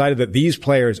they've decided that these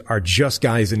players are just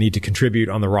guys that need to contribute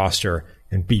on the roster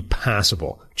and be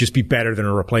passable. Just be better than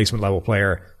a replacement level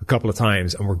player a couple of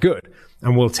times and we're good.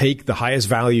 And we'll take the highest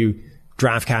value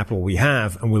draft capital we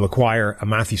have and we'll acquire a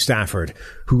Matthew Stafford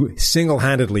who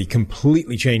single-handedly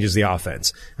completely changes the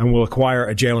offense. And we'll acquire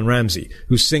a Jalen Ramsey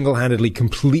who single-handedly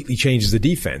completely changes the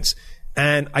defense.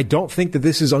 And I don't think that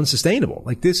this is unsustainable.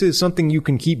 Like, this is something you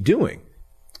can keep doing.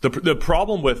 The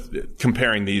problem with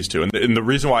comparing these two, and the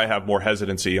reason why I have more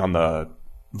hesitancy on the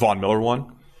Von Miller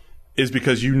one, is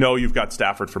because you've got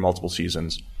Stafford for multiple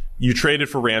seasons. You traded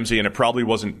for Ramsey, and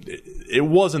it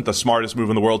wasn't the smartest move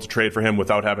in the world to trade for him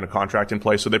without having a contract in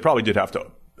place. So they probably did have to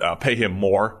pay him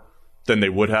more than they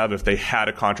would have if they had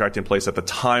a contract in place at the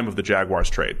time of the Jaguars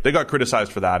trade. They got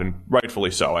criticized for that, and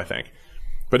rightfully so, I think.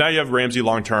 But now you have Ramsey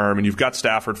long term, and you've got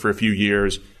Stafford for a few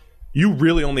years. You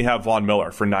really only have Von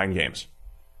Miller for 9 games.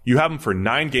 You have him for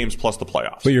 9 games plus the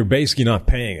playoffs. But you're basically not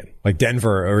paying it. Like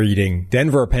Denver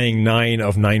are paying 9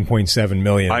 of $9.7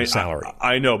 million in salary.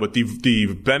 I know, but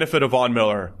the benefit of Von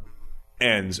Miller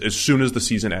ends as soon as the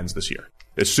season ends this year.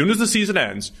 As soon as the season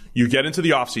ends, you get into the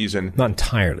offseason. Not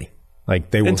entirely.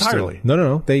 Like they will entirely. Still,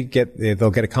 no.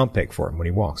 They'll get a comp pick for him when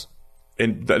he walks.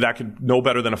 And that could no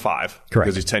better than a 5. Correct.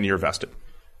 Because he's 10-year vested.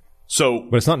 So,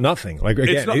 but it's not nothing. Like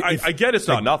again, I get it's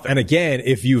not nothing. And again,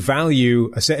 if you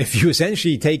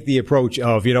essentially take the approach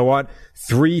of, you know what,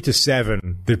 3 to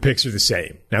 7, the picks are the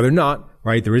same. Now they're not,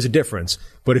 right? There is a difference.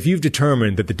 But if you've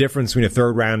determined that the difference between a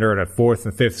 3rd rounder and a 4th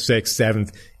and 5th, 6th,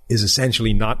 7th is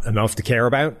essentially not enough to care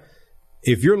about,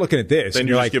 if you're looking at this, then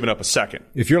you're just giving up a second.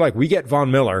 If you're like, we get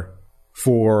Von Miller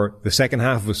for the second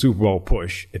half of a Super Bowl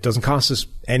push, it doesn't cost us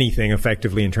anything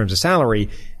effectively in terms of salary,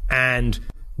 and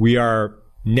we are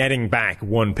netting back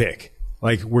 1 pick.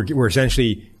 Like we're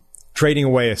essentially trading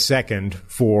away a second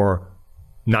for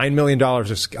 $9 million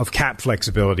of cap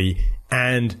flexibility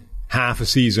and half a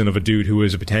season of a dude who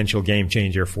is a potential game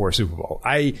changer for a Super Bowl.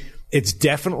 It's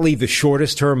definitely the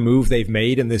shortest term move they've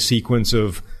made in this sequence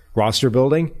of roster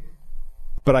building,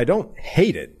 but I don't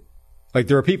hate it. Like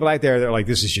there are people out there that are like,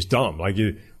 this is just dumb. Like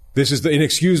this is the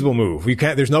inexcusable move.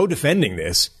 There's no defending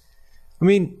this. I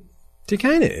mean, it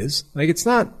kind of is. Like it's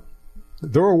not.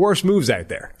 There are worse moves out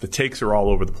there. The takes are all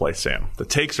over the place, Sam. The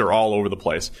takes are all over the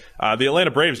place. The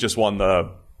Atlanta Braves just won the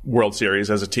World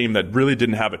Series as a team that really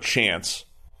didn't have a chance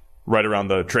right around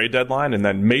the trade deadline and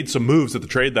then made some moves at the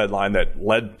trade deadline that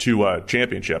led to a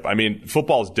championship. I mean,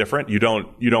 football is different. You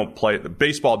don't play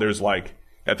baseball. There's like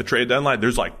at the trade deadline,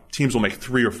 there's like teams will make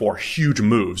 3 or 4 huge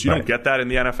moves. You don't get that in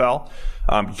the NFL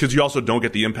because you also don't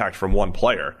get the impact from one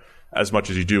player as much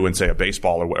as you do in, say, a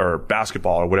baseball or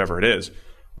basketball or whatever it is.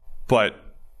 But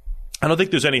I don't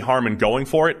think there's any harm in going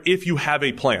for it if you have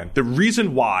a plan. The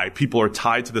reason why people are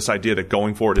tied to this idea that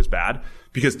going for it is bad,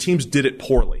 because teams did it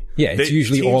poorly. Yeah, it's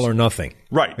usually all or nothing.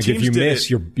 Right. Like if you miss,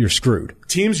 you're screwed.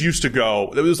 Teams used to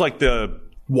go, it was like the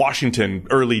Washington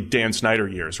early Dan Snyder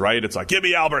years, right? It's like, give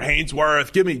me Albert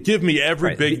Hainsworth, give me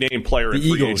every big name player in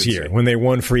free agency. The Eagles here, when they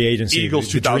won free agency,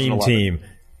 Eagles the dream team.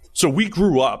 So we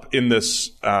grew up in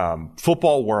this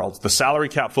football world, the salary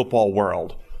cap football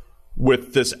world,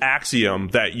 with this axiom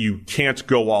that you can't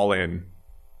go all in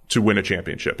to win a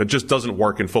championship. It just doesn't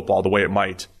work in football the way it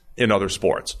might in other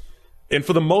sports. And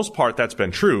for the most part, that's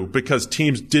been true because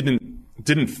teams didn't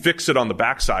didn't fix it on the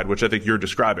backside, which I think you're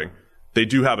describing. They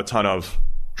do have a ton of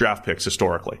draft picks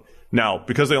historically. Now,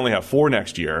 because they only have 4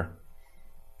 next year,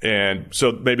 and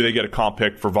so maybe they get a comp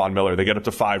pick for Von Miller, they get up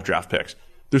to 5 draft picks.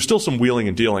 There's still some wheeling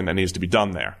and dealing that needs to be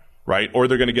done there, right? Or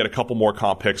they're going to get a couple more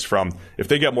comp picks from, if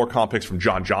they get more comp picks from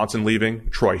John Johnson leaving,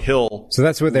 Troy Hill so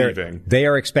that's what leaving, they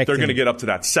are expecting. They're going to get up to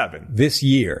that 7. This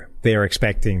year, they are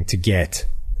expecting to get,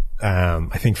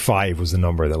 I think 5 was the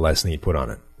number that Les Snead put on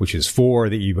it, which is 4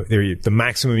 that the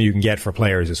maximum you can get for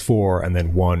players is 4 and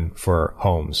then 1 for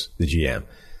Holmes, the GM.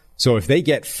 So if they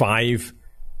get 5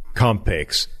 comp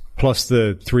picks plus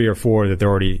the 3 or 4 that they're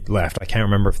already left, I can't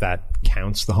remember if that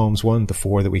counts the Holmes one, the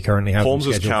 4 that we currently have. Holmes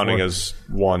is counting as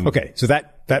 1. Okay, so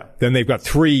that then they've got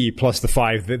 3 plus the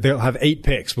 5. They'll have 8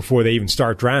 picks before they even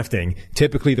start drafting.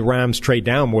 Typically, the Rams trade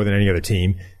down more than any other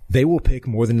team. They will pick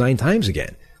more than 9 times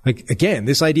again. Like, again,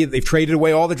 this idea that they've traded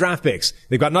away all the draft picks.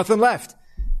 They've got nothing left.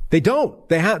 They don't.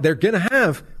 They're going to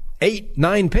have 8,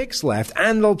 9 picks left,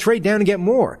 and they'll trade down and get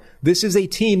more. This is a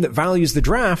team that values the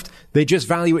draft. They just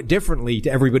value it differently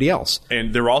to everybody else.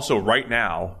 And they're also, right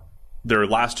now, their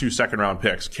last 2 second-round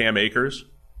picks, Cam Akers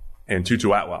and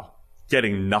Tutu Atwell,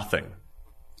 getting nothing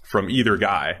from either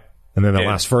guy. And then the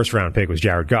last first-round pick was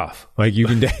Jared Goff. Like, you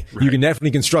can right. You can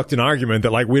definitely construct an argument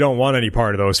that, like, we don't want any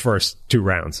part of those first 2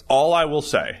 rounds. All I will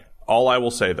say,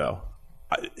 though,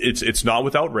 it's not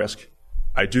without risk.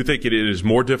 I do think it is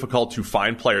more difficult to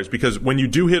find players because when you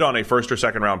do hit on a first or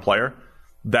second round player,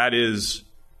 that's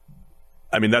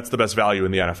the best value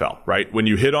in the NFL, right? When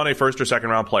you hit on a first or second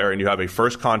round player and you have a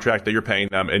first contract that you're paying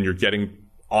them and you're getting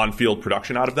on-field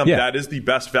production out of them, that is the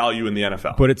best value in the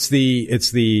NFL. But it's the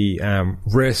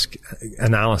risk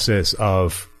analysis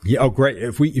of, great.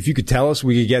 If you could tell us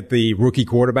we could get the rookie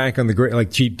quarterback on the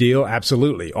great, cheap deal,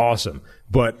 absolutely. Awesome.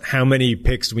 But how many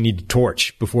picks do we need to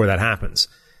torch before that happens?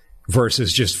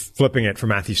 Versus just flipping it for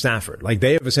Matthew Stafford. Like,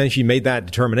 they have essentially made that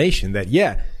determination that,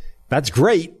 that's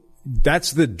great.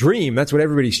 That's the dream. That's what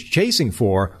everybody's chasing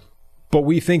for. But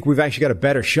we think we've actually got a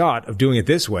better shot of doing it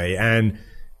this way and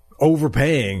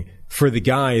overpaying for the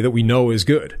guy that we know is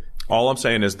good. All I'm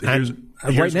saying is, here's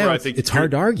right now, it's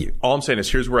hard to argue. All I'm saying is,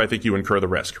 here's where I think you incur the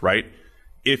risk, right?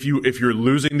 If you're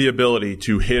losing the ability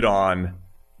to hit on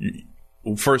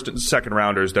first and second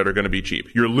rounders that are going to be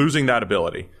cheap, you're losing that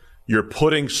ability. You're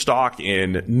putting stock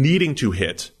in needing to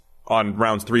hit on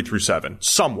rounds 3 through 7.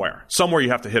 Somewhere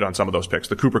you have to hit on some of those picks,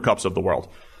 the Cooper Kupps of the world.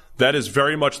 That is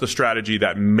very much the strategy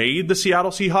that made the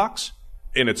Seattle Seahawks,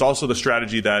 and it's also the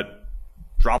strategy that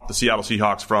dropped the Seattle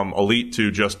Seahawks from elite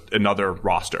to just another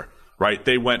roster, right?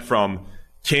 They went from,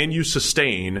 can you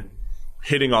sustain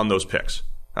hitting on those picks?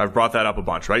 I've brought that up a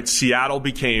bunch, right? Seattle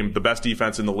became the best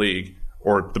defense in the league,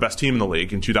 or the best team in the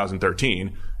league in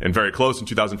 2013, and very close in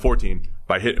 2014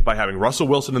 by having Russell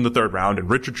Wilson in the 3rd round and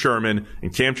Richard Sherman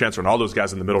and Cam Chancellor and all those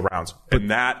guys in the middle rounds. And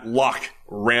that luck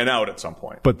ran out at some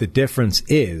point. But the difference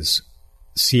is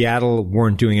Seattle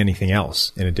weren't doing anything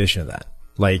else in addition to that.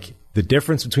 Like, the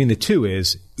difference between the two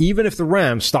is even if the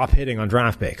Rams stop hitting on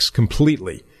draft picks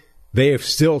completely, they have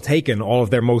still taken all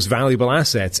of their most valuable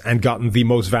assets and gotten the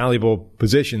most valuable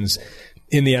positions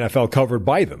in the NFL covered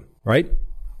by them, right?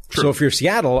 True. So if you're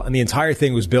Seattle and the entire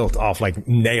thing was built off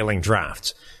nailing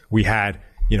drafts, we had,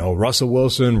 Russell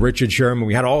Wilson, Richard Sherman,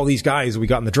 we had all these guys we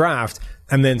got in the draft,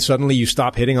 and then suddenly you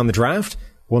stop hitting on the draft.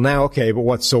 Well, now, okay, but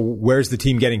where's the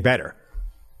team getting better?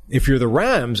 If you're the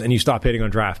Rams and you stop hitting on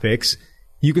draft picks,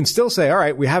 you can still say, all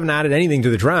right, we haven't added anything to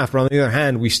the draft, but on the other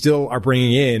hand, we still are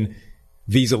bringing in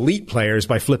these elite players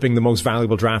by flipping the most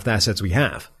valuable draft assets we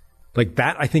have. Like,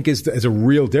 that, I think, is a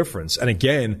real difference. And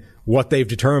again, what they've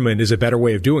determined is a better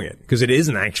way of doing it because it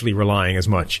isn't actually relying as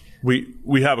much.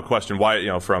 We have a question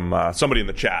from somebody in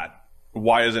the chat.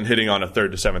 Why isn't hitting on a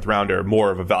 3rd to 7th rounder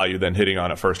more of a value than hitting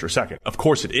on a 1st or 2nd? Of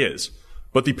course it is,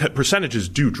 but the percentages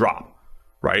do drop,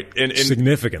 right? And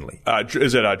significantly.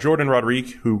 Is it Jordan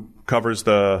Rodriguez who covers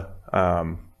the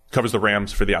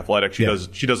Rams for The Athletic? She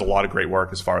does a lot of great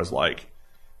work as far as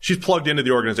she's plugged into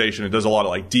the organization and does a lot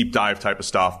of deep dive type of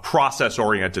stuff, process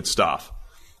oriented stuff.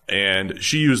 And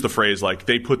she used the phrase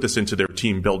they put this into their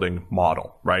team building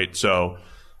model, right? So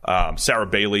Sarah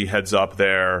Bailey heads up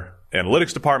their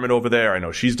analytics department over there. I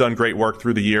know she's done great work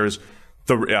through the years.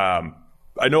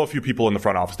 I know a few people in the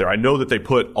front office there. I know that they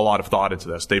put a lot of thought into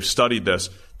this. They've studied this.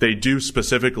 They do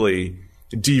specifically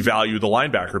devalue the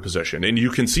linebacker position. And you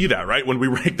can see that, right? When we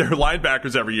rank their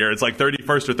linebackers every year, it's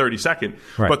 31st or 32nd.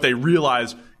 Right. But they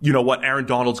realize, Aaron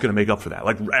Donald's going to make up for that.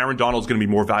 Aaron Donald's going to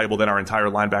be more valuable than our entire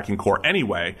linebacking core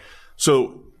anyway.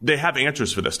 So they have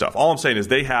answers for this stuff. All I'm saying is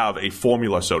they have a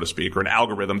formula, so to speak, or an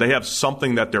algorithm. They have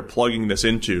something that they're plugging this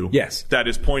into. Yes. That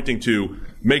is pointing to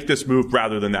make this move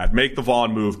rather than that. Make the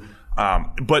Vaughn move.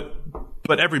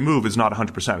 But every move is not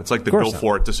 100%. It's like the go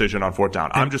for it decision on fourth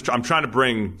down. I'm trying to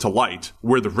bring to light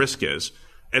where the risk is.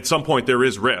 At some point, there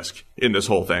is risk in this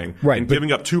whole thing. Right. And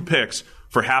giving up 2 picks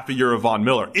for half a year of Von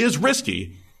Miller is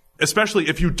risky, especially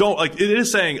if you don't, like, it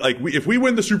is saying, like, if we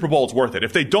win the Super Bowl, it's worth it.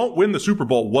 If they don't win the Super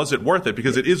Bowl, was it worth it?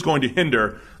 Because it is going to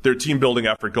hinder their team building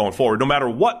effort going forward, no matter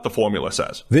what the formula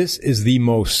says. This is the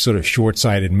most sort of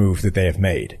short-sighted move that they have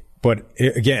made. But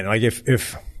again, like,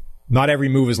 if not every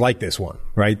move is like this one,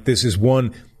 right? This is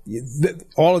one,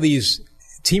 all of these,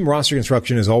 team roster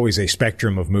construction is always a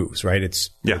spectrum of moves, right? It's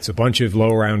a bunch of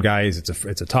low round guys.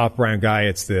 It's a top round guy.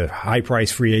 It's the high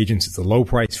price free agents. It's the low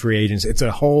price free agents. It's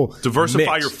a whole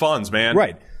diversify mix. Your funds, man.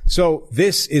 Right. So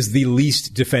this is the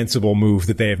least defensible move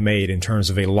that they have made in terms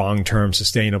of a long-term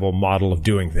sustainable model of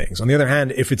doing things. On the other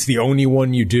hand, if it's the only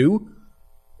one you do,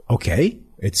 okay,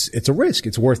 it's a risk.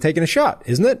 It's worth taking a shot,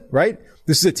 isn't it? Right?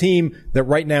 This is a team that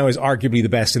right now is arguably the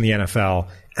best in the NFL.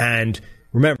 And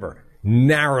remember,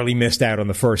 narrowly missed out on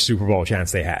the first Super Bowl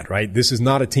chance they had, right? This is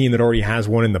not a team that already has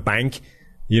one in the bank,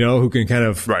 who can kind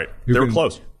of... Right. They were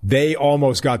close. They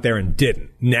almost got there and didn't.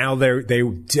 Now they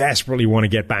desperately want to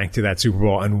get back to that Super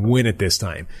Bowl and win it this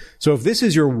time. So if this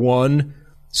is your one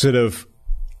sort of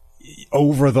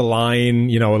over the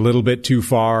line, a little bit too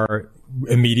far,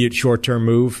 immediate short-term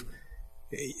move,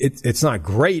 it's not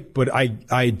great, but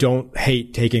I don't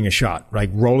hate taking a shot,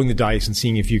 like rolling the dice and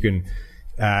seeing if you can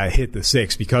hit the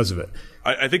 6 because of it.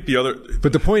 I think the other...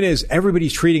 But the point is,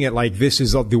 everybody's treating it like this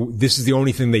is the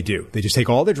only thing they do. They just take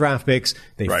all their draft picks,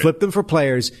 they flip them for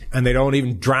players, and they don't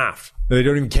even draft. They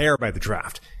don't even care about the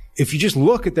draft. If you just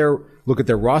look at their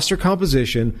roster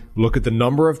composition, look at the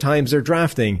number of times they're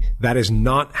drafting, that is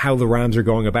not how the Rams are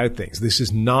going about things. This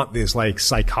is not this like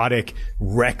psychotic,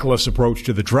 reckless approach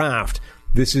to the draft.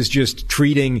 This is just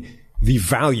treating the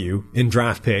value in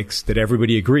draft picks that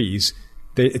everybody agrees.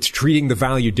 It's treating the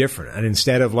value different. And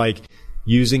instead of like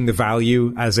using the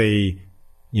value as a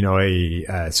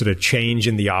sort of change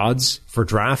in the odds for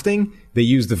drafting, they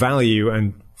use the value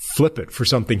and flip it for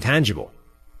something tangible.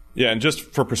 Yeah, and just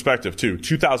for perspective too,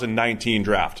 2019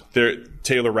 draft.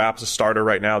 Taylor Rapp's a starter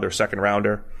right now, their second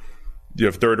rounder. You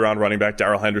have third round running back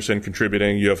Darrell Henderson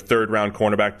contributing. You have third round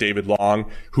cornerback David Long,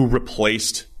 who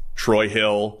replaced Troy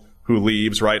Hill, who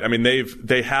leaves, right? I mean,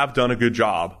 they have done a good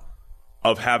job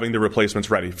of having the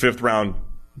replacements ready. Fifth round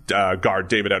guard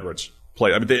David Edwards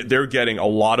play. I mean, they're getting a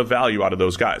lot of value out of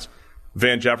those guys.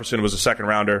 Van Jefferson was a second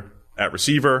rounder at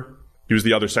receiver. He was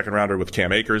the other second rounder with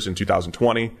Cam Akers in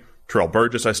 2020. Terrell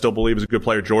Burgess, I still believe, is a good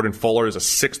player. Jordan Fuller is a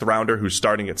sixth rounder who's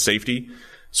starting at safety.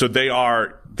 So they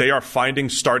are finding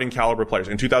starting caliber players.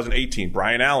 In 2018,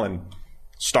 Brian Allen,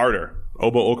 starter.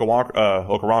 Obo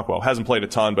Okoronkwo hasn't played a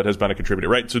ton, but has been a contributor,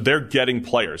 right? So they're getting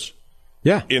players.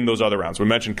 Yeah. In those other rounds. We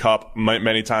mentioned Kupp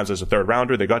many times as a third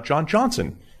rounder. They got John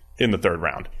Johnson in the third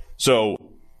round. So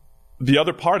the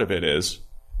other part of it is,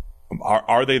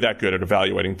 are they that good at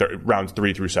evaluating rounds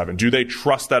 3 through 7? Do they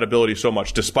trust that ability so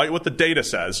much, despite what the data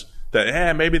says,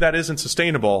 that maybe that isn't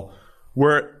sustainable?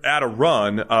 We're at a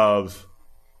run of,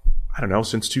 I don't know,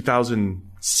 since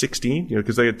 2016,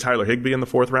 because they had Tyler Higbee in the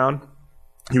fourth round.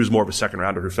 He was more of a second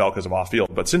rounder who fell because of off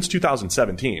field. But since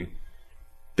 2017,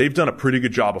 they've done a pretty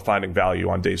good job of finding value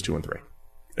on days 2 and 3.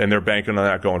 And they're banking on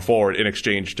that going forward in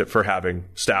exchange for having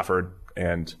Stafford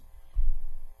and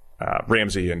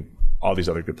Ramsey and all these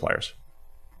other good players.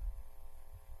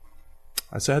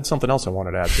 I said something else I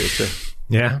wanted to add to it too.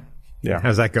 Yeah? Yeah.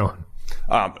 How's that going?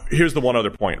 Here's the one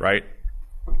other point, right?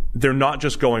 They're not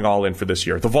just going all in for this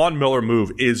year. The Von Miller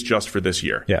move is just for this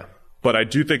year. Yeah. But I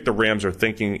do think the Rams are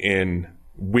thinking in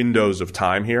windows of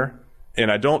time here.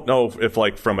 And I don't know if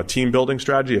like from a team building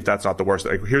strategy, if that's not the worst.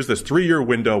 Like, here's this 3-year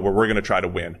window where we're going to try to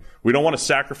win. We don't want to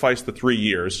sacrifice the 3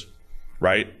 years,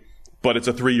 right? But it's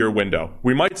a 3-year window.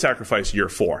 We might sacrifice year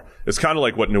 4. It's kind of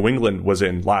like what New England was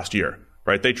in last year,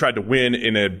 right? They tried to win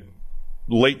in a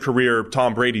late career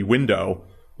Tom Brady window.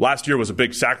 Last year was a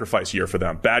big sacrifice year for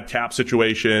them. Bad cap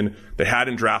situation. They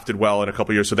hadn't drafted well in a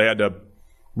couple years, so they had to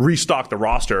restock the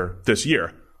roster this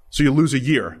year. So you lose a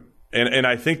year. And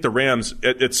I think the Rams,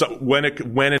 it's when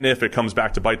and if it comes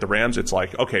back to bite the Rams, it's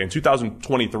like, okay, in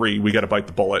 2023, we got to bite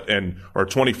the bullet, or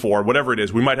 24, whatever it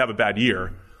is, we might have a bad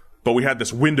year, but we had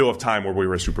this window of time where we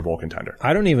were a Super Bowl contender.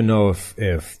 I don't even know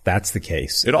if that's the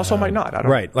case. It also might not. I don't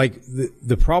Right. Like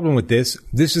the problem with this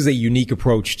is a unique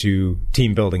approach to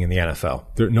team building in the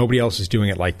NFL. Nobody else is doing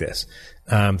it like this.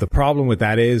 The problem with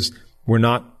that is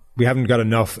we haven't got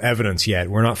enough evidence yet.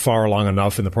 We're not far along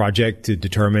enough in the project to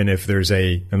determine if there's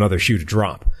another shoe to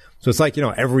drop. So it's like,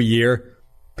 every year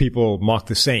people mock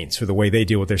the Saints for the way they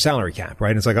deal with their salary cap,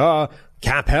 right? And it's like,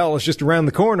 cap hell is just around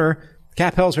the corner.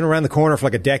 Cap hell's been around the corner for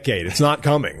like a decade. It's not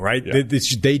coming, right? Yeah.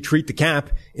 They treat the cap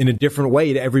in a different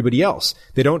way to everybody else.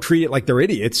 They don't treat it like they're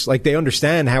idiots. Like they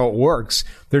understand how it works.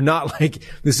 They're not like,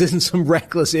 this isn't some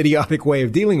reckless, idiotic way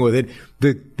of dealing with it.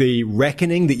 The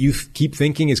reckoning that you keep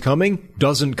thinking is coming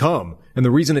doesn't come. And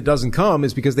the reason it doesn't come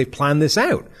is because they planned this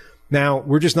out. Now,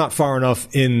 we're just not far enough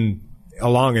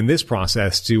along in this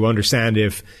process to understand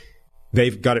if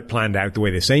they've got it planned out the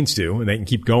way the Saints do and they can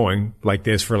keep going like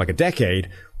this for like a decade,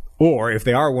 or if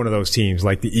they are one of those teams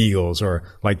like the Eagles or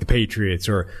like the Patriots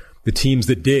or the teams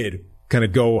that did kind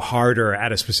of go harder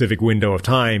at a specific window of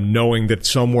time, knowing that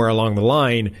somewhere along the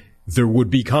line there would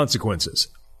be consequences.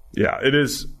 Yeah, it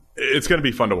is. It's going to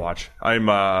be fun to watch.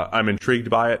 I'm intrigued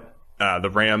by it. The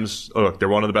Rams, look, they're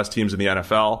one of the best teams in the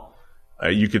NFL.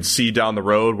 You could see down the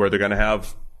road where they're going to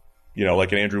have,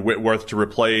 like an Andrew Whitworth to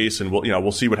replace, and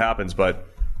we'll see what happens. But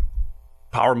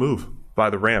power move by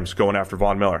the Rams going after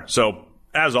Von Miller. So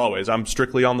as always, I'm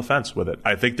strictly on the fence with it.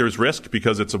 I think there's risk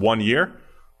because it's a 1 year,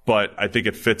 but I think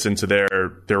it fits into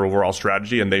their overall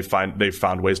strategy, and they've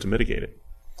found ways to mitigate it.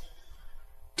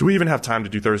 Do we even have time to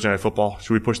do Thursday Night Football?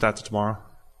 Should we push that to tomorrow?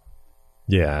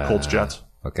 Yeah. Colts Jets.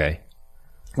 Okay.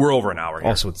 We're over an hour here.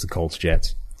 Also, it's the Colts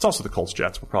Jets. It's also the Colts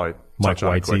Jets. We'll probably Mike touch on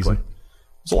it White quickly. season.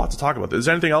 There's a lot to talk about. Is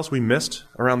there anything else we missed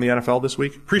around the NFL this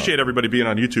week? Appreciate everybody being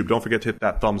on YouTube. Don't forget to hit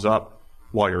that thumbs up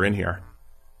while you're in here.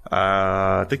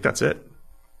 I think that's it.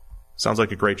 Sounds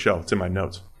like a great show. It's in my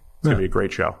notes. It's going to be a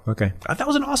great show. Okay. That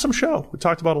was an awesome show. We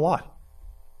talked about a lot.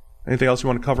 Anything else you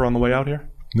want to cover on the way out here?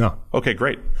 No. Okay,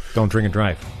 great. Don't drink and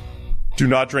drive. Do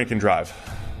not drink and drive.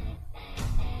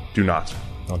 Do not.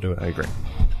 I'll do it. I agree.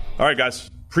 All right, guys.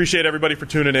 Appreciate everybody for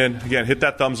tuning in. Again, hit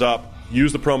that thumbs up.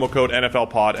 Use the promo code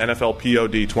NFLPOD,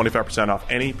 NFLPOD, 25% off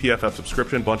any PFF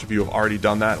subscription. A bunch of you have already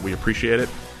done that. We appreciate it.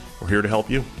 We're here to help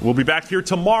you. We'll be back here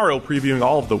tomorrow previewing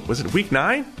all of the, was it week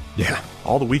 9? Yeah.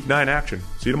 All the week 9 action.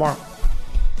 See you tomorrow.